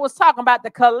Habakkuk was talking about,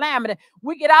 the calamity.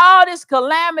 We get all this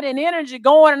calamity and energy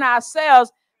going in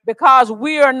ourselves because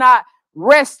we are not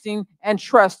resting and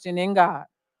trusting in God.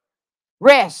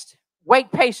 Rest.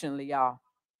 Wait patiently, y'all.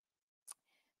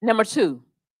 Number 2,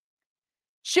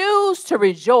 choose to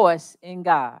rejoice in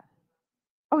God.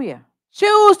 Oh, yeah.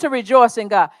 Choose to rejoice in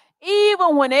God.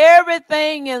 Even when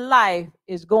everything in life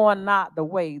is going not the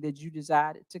way that you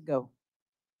desired it to go.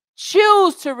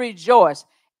 Choose to rejoice.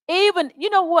 Even, you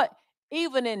know what?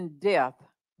 Even in death,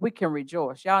 we can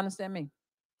rejoice. Y'all understand me?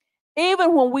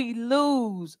 Even when we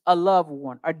lose a loved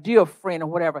one, a dear friend, or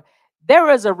whatever,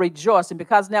 there is a rejoicing,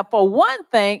 because now, for one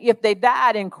thing, if they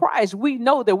died in Christ, we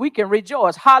know that we can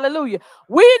rejoice. Hallelujah.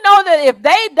 We know that if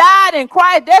they died in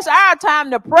Christ, that's our time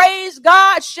to praise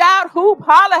God, shout, hoop,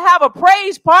 holler, have a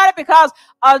praise party, because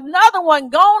another one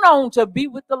gone on to be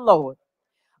with the Lord.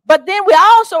 But then we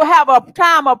also have a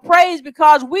time of praise,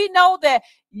 because we know that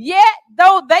yet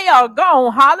though they are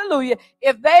gone, hallelujah,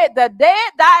 if the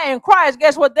dead die in Christ,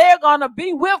 guess what? They're going to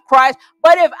be with Christ.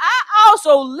 But if I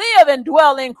also live and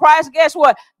dwell in Christ, guess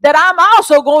what? That I'm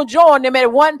also going to join them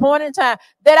at one point in time.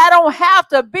 That I don't have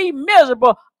to be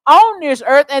miserable on this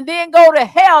earth and then go to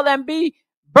hell and be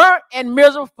burnt and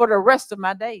miserable for the rest of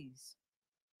my days.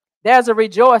 There's a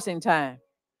rejoicing time.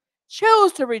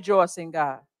 Choose to rejoice in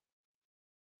God.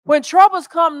 When troubles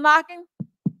come knocking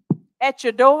at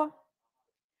your door,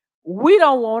 we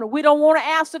don't want to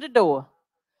answer the door.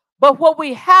 But what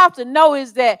we have to know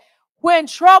is that when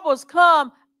troubles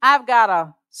come, I've got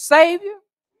a Savior,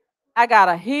 I got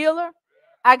a healer,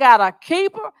 I got a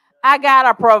keeper, I got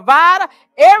a provider.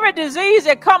 Every disease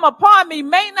that come upon me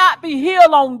may not be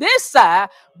healed on this side,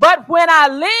 but when I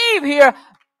leave here,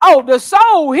 oh, the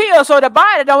soul heals, so the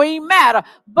body don't even matter.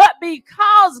 But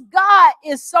because God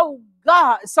is so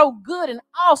good and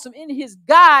awesome in his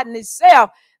God and himself,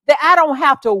 that I don't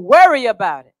have to worry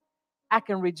about it. I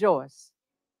can rejoice.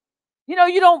 You know,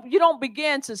 you don't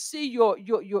begin to see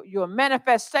your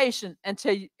manifestation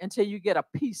until you get a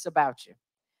peace about you.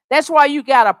 That's why you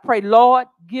gotta pray, Lord,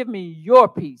 give me your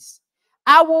peace.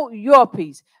 I want your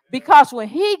peace. Because when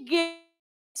he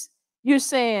gives, you're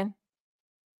saying,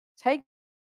 take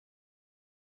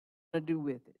to do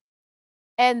with it.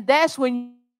 And that's when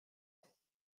you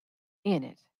in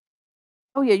it.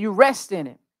 Oh, yeah, you rest in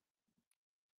it.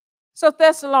 So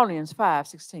Thessalonians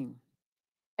 5:16.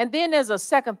 And then there's a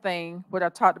second thing what I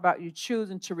talked about, you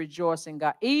choosing to rejoice in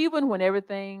God, even when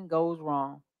everything goes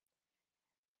wrong.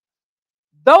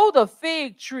 Though the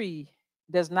fig tree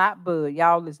does not bud,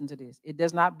 y'all listen to this, it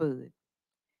does not bud.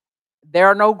 There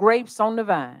are no grapes on the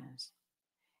vines,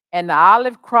 and the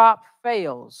olive crop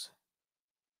fails,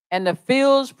 and the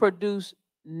fields produce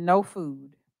no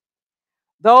food.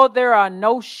 Though there are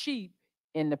no sheep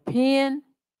in the pen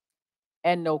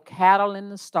and no cattle in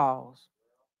the stalls,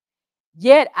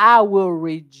 Yet I will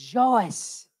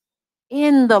rejoice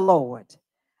in the Lord.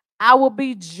 I will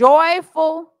be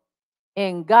joyful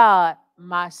in God,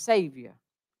 my Savior.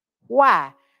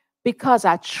 Why? Because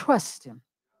I trust him.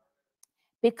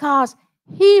 Because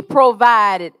he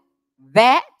provided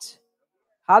that.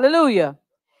 Hallelujah.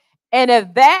 And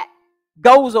if that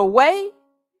goes away,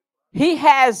 he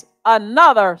has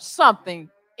another something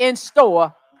in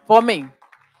store for me.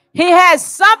 He has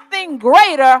something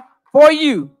greater for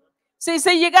you. See,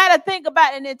 you got to think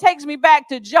about it, and it takes me back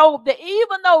to Job, that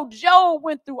even though Job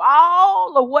went through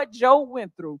all of what Job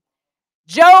went through,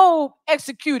 Job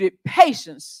executed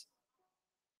patience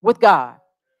with God.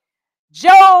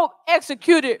 Job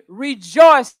executed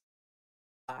rejoicing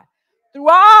through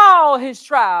all his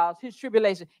trials, his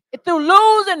tribulations, through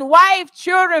losing wife,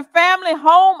 children, family,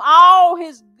 home, all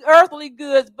his earthly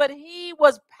goods, but he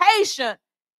was patient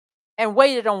and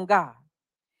waited on God.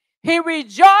 He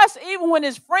rejoiced even when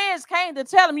his friends came to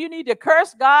tell him, you need to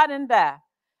curse God and die.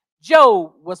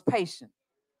 Job was patient.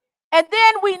 And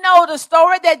then we know the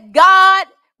story that God,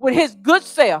 with his good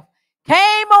self, came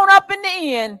on up in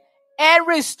the end and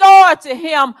restored to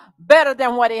him better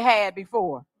than what he had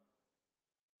before.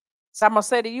 So I'm going to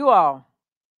say to you all,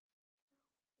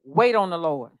 wait on the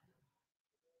Lord.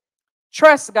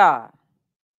 Trust God.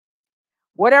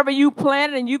 Whatever you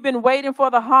planted and you've been waiting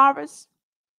for the harvest,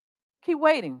 keep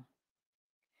waiting.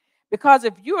 Because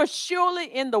if you are surely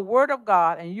in the word of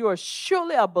God and you are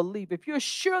surely a believer, if you're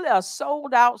surely a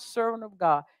sold out servant of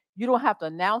God, you don't have to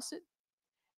announce it.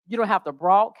 You don't have to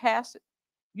broadcast it.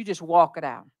 You just walk it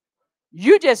out.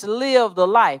 You just live the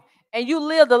life. And you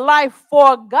live the life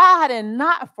for God and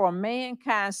not for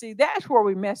mankind. See, that's where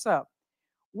we mess up.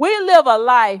 We live a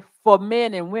life for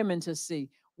men and women to see.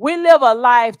 We live a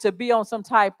life to be on some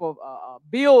type of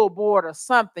billboard or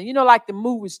something, you know, like the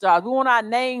movie stars. We want our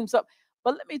names up.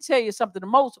 But let me tell you something. The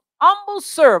most humble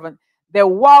servant that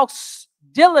walks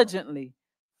diligently,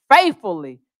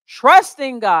 faithfully,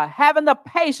 trusting God, having the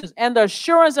patience and the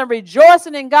assurance and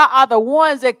rejoicing in God are the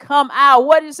ones that come out.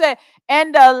 What did he say?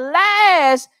 And the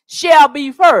last shall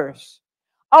be first.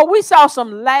 Oh, we saw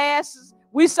some lasts.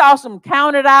 We saw some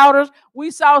counted outers. We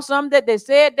saw some that they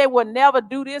said they would never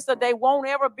do this or they won't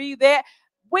ever be that.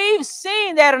 We've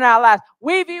seen that in our lives.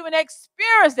 We've even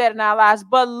experienced that in our lives.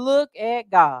 But look at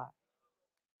God.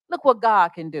 Look what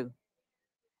God can do.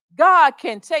 God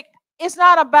can take, it's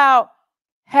not about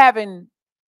having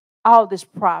all this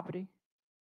property.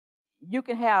 You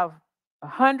can have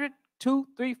 100, 2,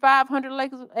 3,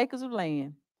 500 acres of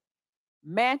land,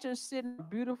 mansions sitting in a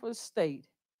beautiful estate,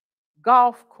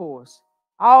 golf course,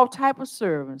 all type of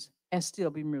servants, and still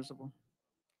be miserable,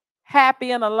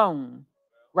 happy and alone,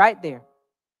 right there.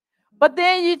 But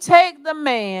then you take the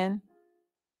man,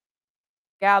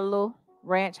 got a little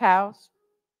ranch house,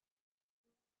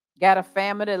 got a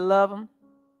family that love him,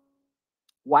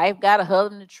 wife got a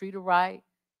husband to treat her right,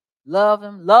 love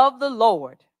him, love the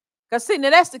Lord. Because see,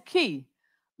 now that's the key.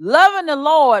 Loving the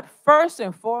Lord first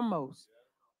and foremost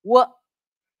will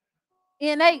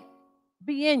innate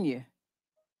be in you.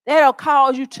 That'll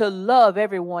cause you to love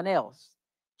everyone else.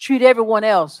 Treat everyone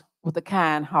else with a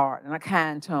kind heart and a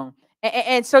kind tongue.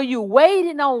 And so you're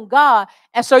waiting on God.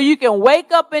 And so you can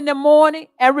wake up in the morning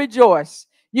and rejoice.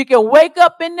 You can wake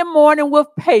up in the morning with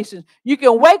patience. You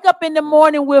can wake up in the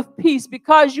morning with peace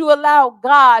because you allow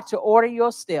God to order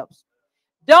your steps.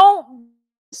 Don't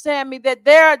understand me that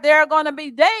there are going to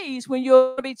be days when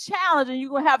you're going to be challenged and you're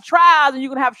going to have trials and you're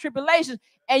going to have tribulations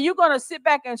and you're going to sit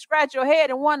back and scratch your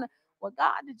head and wonder, well,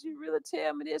 God, did you really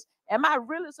tell me this? Am I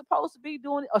really supposed to be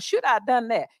doing it? Or should I have done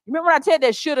that? You remember when I said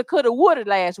that shoulda, coulda, woulda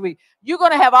last week? You're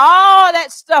going to have all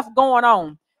that stuff going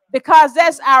on because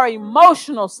that's our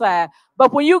emotional side.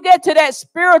 But when you get to that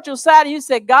spiritual side and you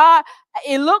say, God,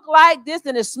 it looked like this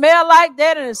and it smelled like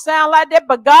that and it sounded like that,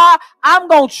 but God, I'm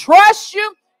going to trust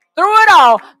you through it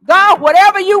all. God,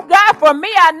 whatever you got for me,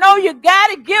 I know you got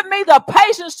it. Give me the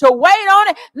patience to wait on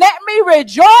it. Let me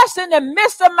rejoice in the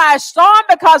midst of my storm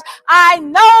because I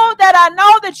know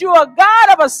that you are God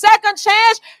of a second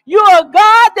chance. You are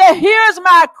God that hears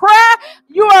my cry.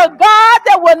 You are God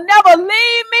that will never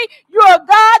leave me. You are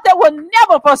God that will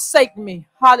never forsake me.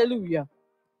 Hallelujah.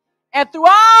 And through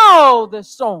all the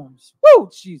storms, whoo,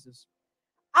 Jesus,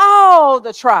 all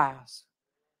the trials,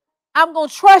 I'm going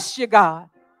to trust you, God.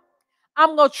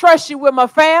 I'm going to trust you with my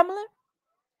family.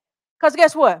 Because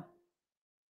guess what?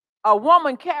 A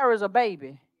woman carries a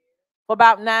baby for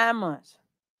about 9 months.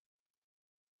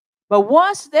 But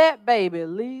once that baby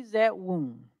leaves that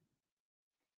womb,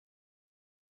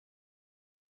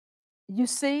 you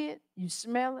see it, you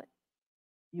smell it,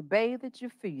 you bathe it, you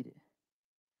feed it.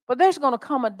 But there's going to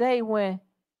come a day when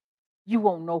you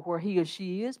won't know where he or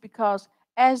she is, because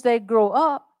as they grow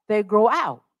up, they grow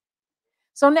out.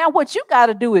 So now what you got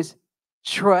to do is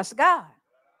trust God.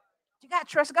 You got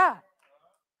to trust God.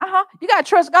 You got to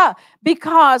trust God,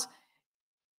 because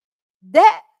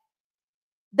that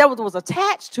was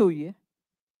attached to you,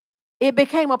 it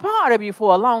became a part of you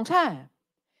for a long time.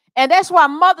 And that's why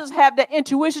mothers have the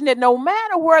intuition that no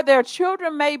matter where their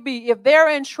children may be, if they're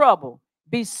in trouble,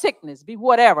 be sickness, be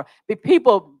whatever, be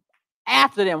people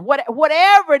after them,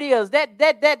 whatever it is,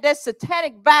 that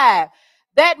satanic vibe,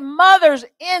 that mother's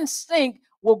instinct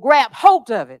will grab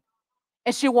hold of it,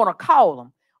 and she want to call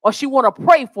them, or she want to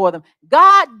pray for them.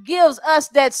 God gives us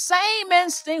that same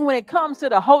instinct when it comes to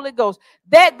the Holy Ghost.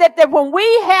 That when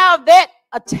we have that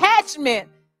attachment,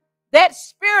 that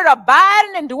spirit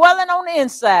abiding and dwelling on the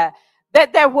inside,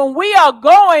 that when we are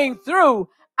going through,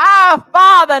 our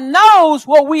Father knows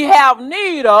what we have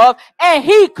need of, and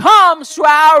he comes to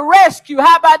our rescue.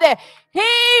 How about that?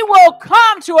 He will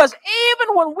come to us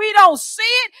even when we don't see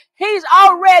it. He's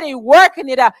already working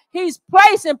it out. He's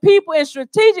placing people in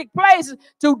strategic places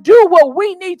to do what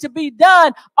we need to be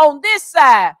done on this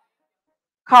side,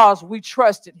 because we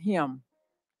trusted him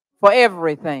for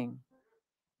everything.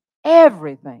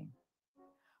 Everything.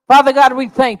 Father God, we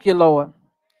thank you, Lord.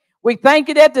 We thank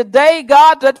you that today,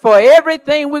 God, that for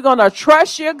everything we're going to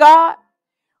trust you, God.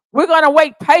 We're going to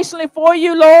wait patiently for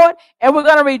you, Lord, and we're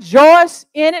going to rejoice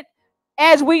in it,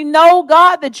 as we know,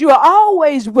 God, that you are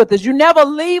always with us. You never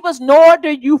leave us, nor do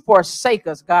you forsake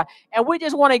us, God. And we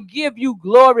just want to give you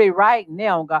glory right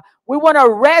now, God. We want to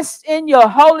rest in your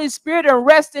Holy Spirit and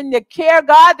rest in your care,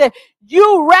 God, that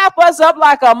you wrap us up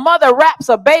like a mother wraps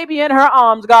a baby in her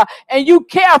arms, God, and you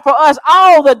care for us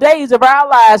all the days of our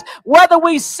lives. Whether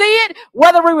we see it,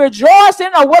 whether we rejoice in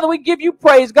it, or whether we give you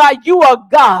praise, God, you are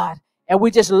God, and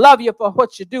we just love you for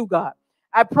what you do, God.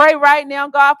 I pray right now,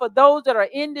 God, for those that are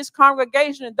in this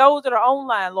congregation and those that are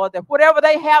online, Lord, that whatever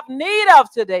they have need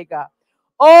of today, God,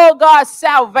 oh, God,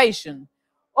 salvation.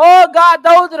 Oh, God,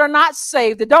 those that are not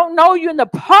saved, that don't know you in the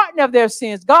pardon of their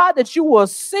sins, God, that you will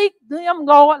seek them,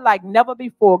 Lord, like never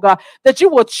before, God, that you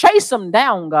will chase them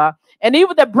down, God, and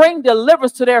even to bring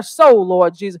deliverance to their soul,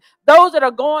 Lord Jesus. Those that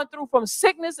are going through from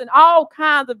sickness and all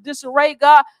kinds of disarray,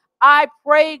 God, I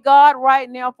pray, God, right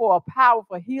now for a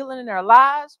powerful healing in their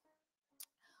lives,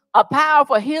 a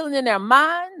powerful healing in their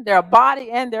mind, their body,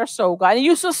 and their soul, God. And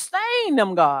you sustain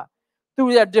them, God,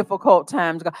 through their difficult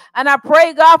times, God. And I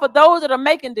pray, God, for those that are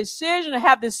making decisions and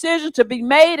have decisions to be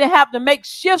made and have to make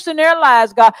shifts in their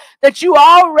lives, God, that you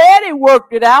already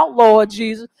worked it out, Lord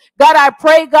Jesus. God, I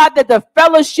pray, God, that the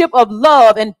fellowship of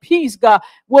love and peace, God,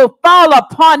 will fall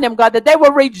upon them, God, that they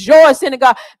will rejoice in it,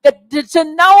 God, that to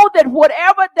know that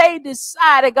whatever they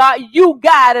decided, God, you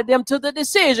guided them to the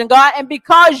decision, God, and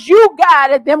because you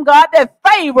guided them, God, that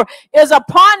favor is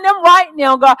upon them right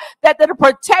now, God, that the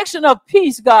protection of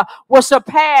peace, God, will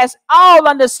surpass all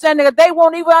understanding, that they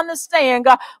won't even understand,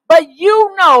 God, but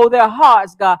you know their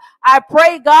hearts, God. I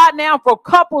pray, God, now for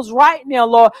couples right now,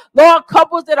 Lord,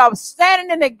 couples that are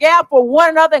standing in the gap for one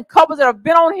another, and couples that have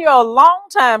been on here a long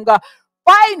time, God,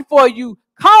 fighting for you,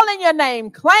 calling your name,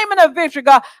 claiming a victory,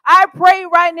 God. I pray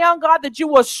right now, God, that you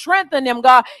will strengthen them,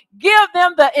 God. Give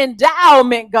them the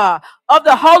endowment, God, of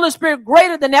the Holy Spirit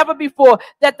greater than ever before,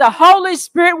 that the Holy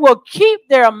Spirit will keep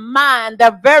their mind,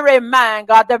 their very mind,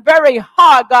 God, their very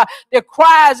heart, God, that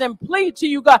cries and pleads to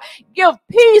you, God. Give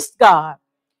peace, God.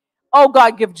 Oh,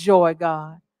 God, give joy,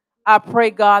 God. I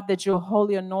pray, God, that your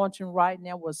holy anointing right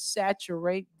now will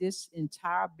saturate this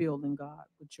entire building, God,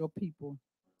 with your people.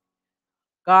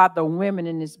 God, the women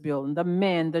in this building, the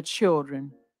men, the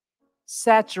children,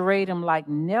 saturate them like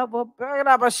never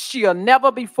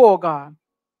before, God,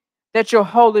 that your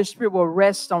Holy Spirit will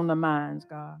rest on the minds,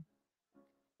 God.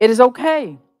 It is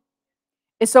okay.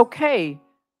 It's okay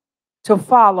to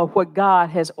follow what God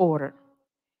has ordered.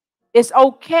 It's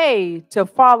okay to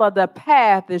follow the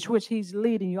path which he's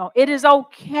leading you on. It is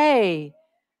okay.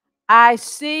 I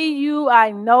see you.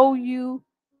 I know you.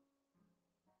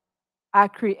 I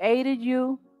created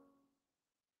you.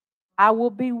 I will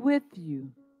be with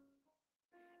you.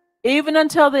 Even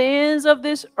until the ends of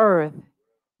this earth,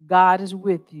 God is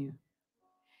with you.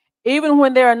 Even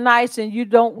when there are nights and you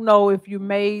don't know if you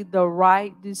made the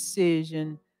right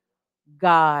decision,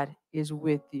 God is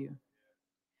with you.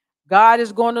 God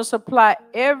is going to supply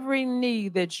every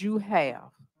need that you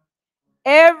have.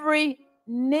 Every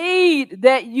need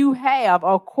that you have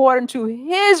according to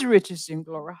his riches and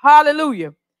glory.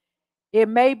 Hallelujah. It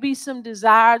may be some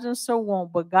desires and so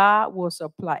on, but God will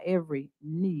supply every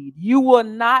need. You will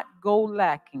not go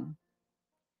lacking.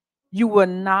 You will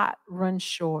not run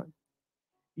short.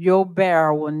 Your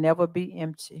barrel will never be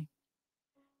empty.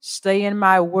 Stay in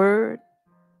my word.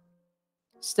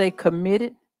 Stay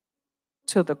committed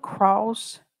to the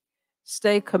cross.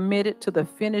 Stay committed to the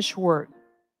finished work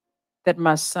that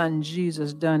my son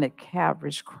Jesus done at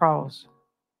Calvary's cross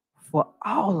for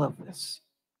all of us.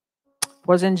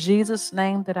 For it's in Jesus'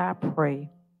 name that I pray.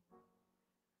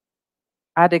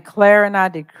 I declare and I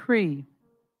decree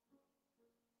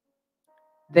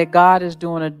that God is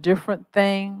doing a different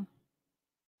thing,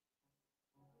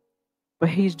 but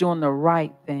he's doing the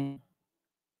right thing.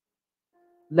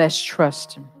 Let's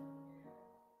trust him.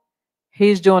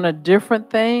 He's doing a different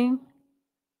thing,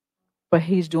 but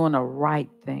he's doing the right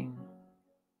thing.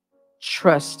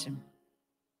 Trust him.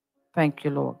 Thank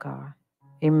you, Lord God.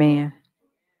 Amen.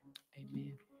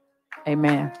 Amen.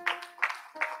 Amen.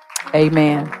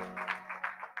 Amen.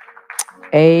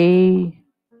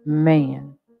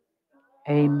 Amen.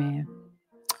 Amen.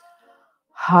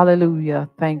 Hallelujah.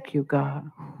 Thank you, God.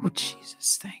 Oh,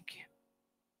 Jesus, thank you.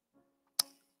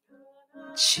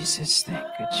 Jesus, thank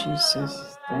you,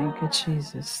 Jesus. Thank you,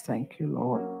 Jesus. Thank you,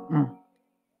 Lord.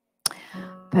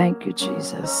 Thank you,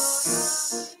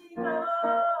 Jesus.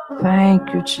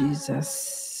 Thank you,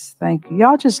 Jesus. Thank you.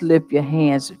 Y'all just lift your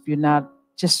hands if you're not,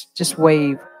 just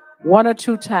wave 1 or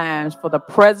 2 times for the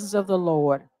presence of the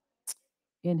Lord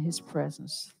in his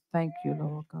presence. Thank you,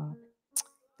 Lord God.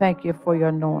 Thank you for your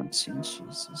anointing,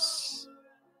 Jesus.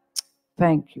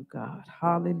 Thank you, God.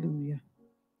 Hallelujah.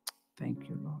 Thank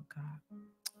you, Lord God.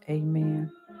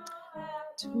 Amen.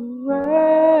 To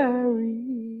worry.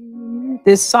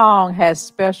 This song has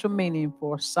special meaning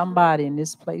for somebody in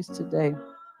this place today.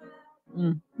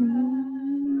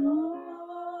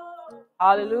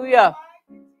 Hallelujah.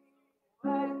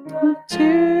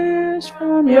 Tears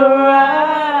from your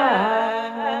eyes.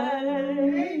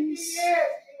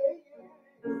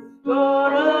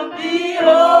 Gonna be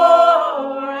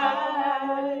alright.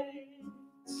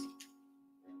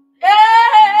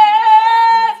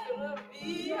 Yeah, it's gonna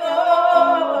be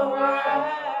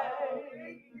alright.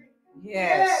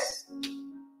 Yes.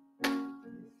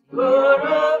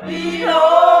 Gonna be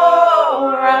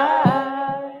alright.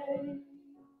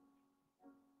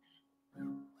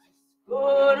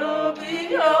 Gonna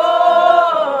be alright.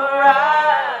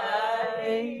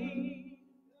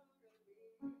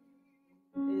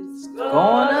 It's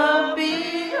gonna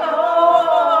be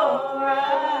alright.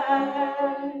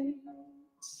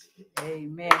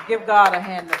 Amen. Give God a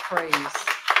hand of praise.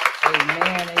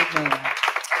 Amen. Amen.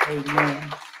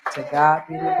 Amen. To God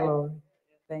be the glory.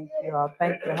 Thank you all.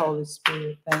 Thank you, Holy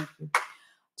Spirit. Thank you.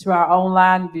 To our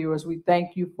online viewers, we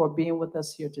thank you for being with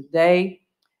us here today.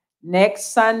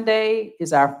 Next Sunday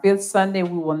is our 5th Sunday.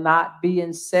 We will not be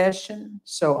in session.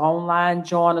 So online,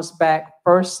 join us back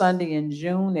first Sunday in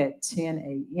June at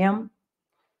 10 a.m.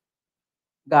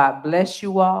 God bless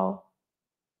you all.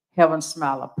 Heaven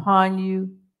smile upon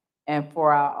you. And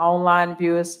for our online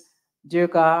viewers, dear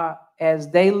God, as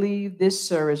they leave this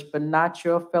service, but not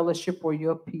your fellowship or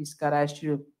your peace, God, I ask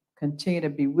you to continue to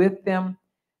be with them.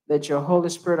 Let your Holy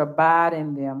Spirit abide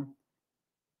in them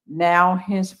now,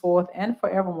 henceforth, and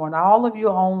forevermore. And all of you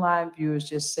online viewers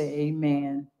just say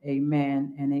amen,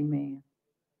 amen, and amen.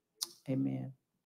 Amen.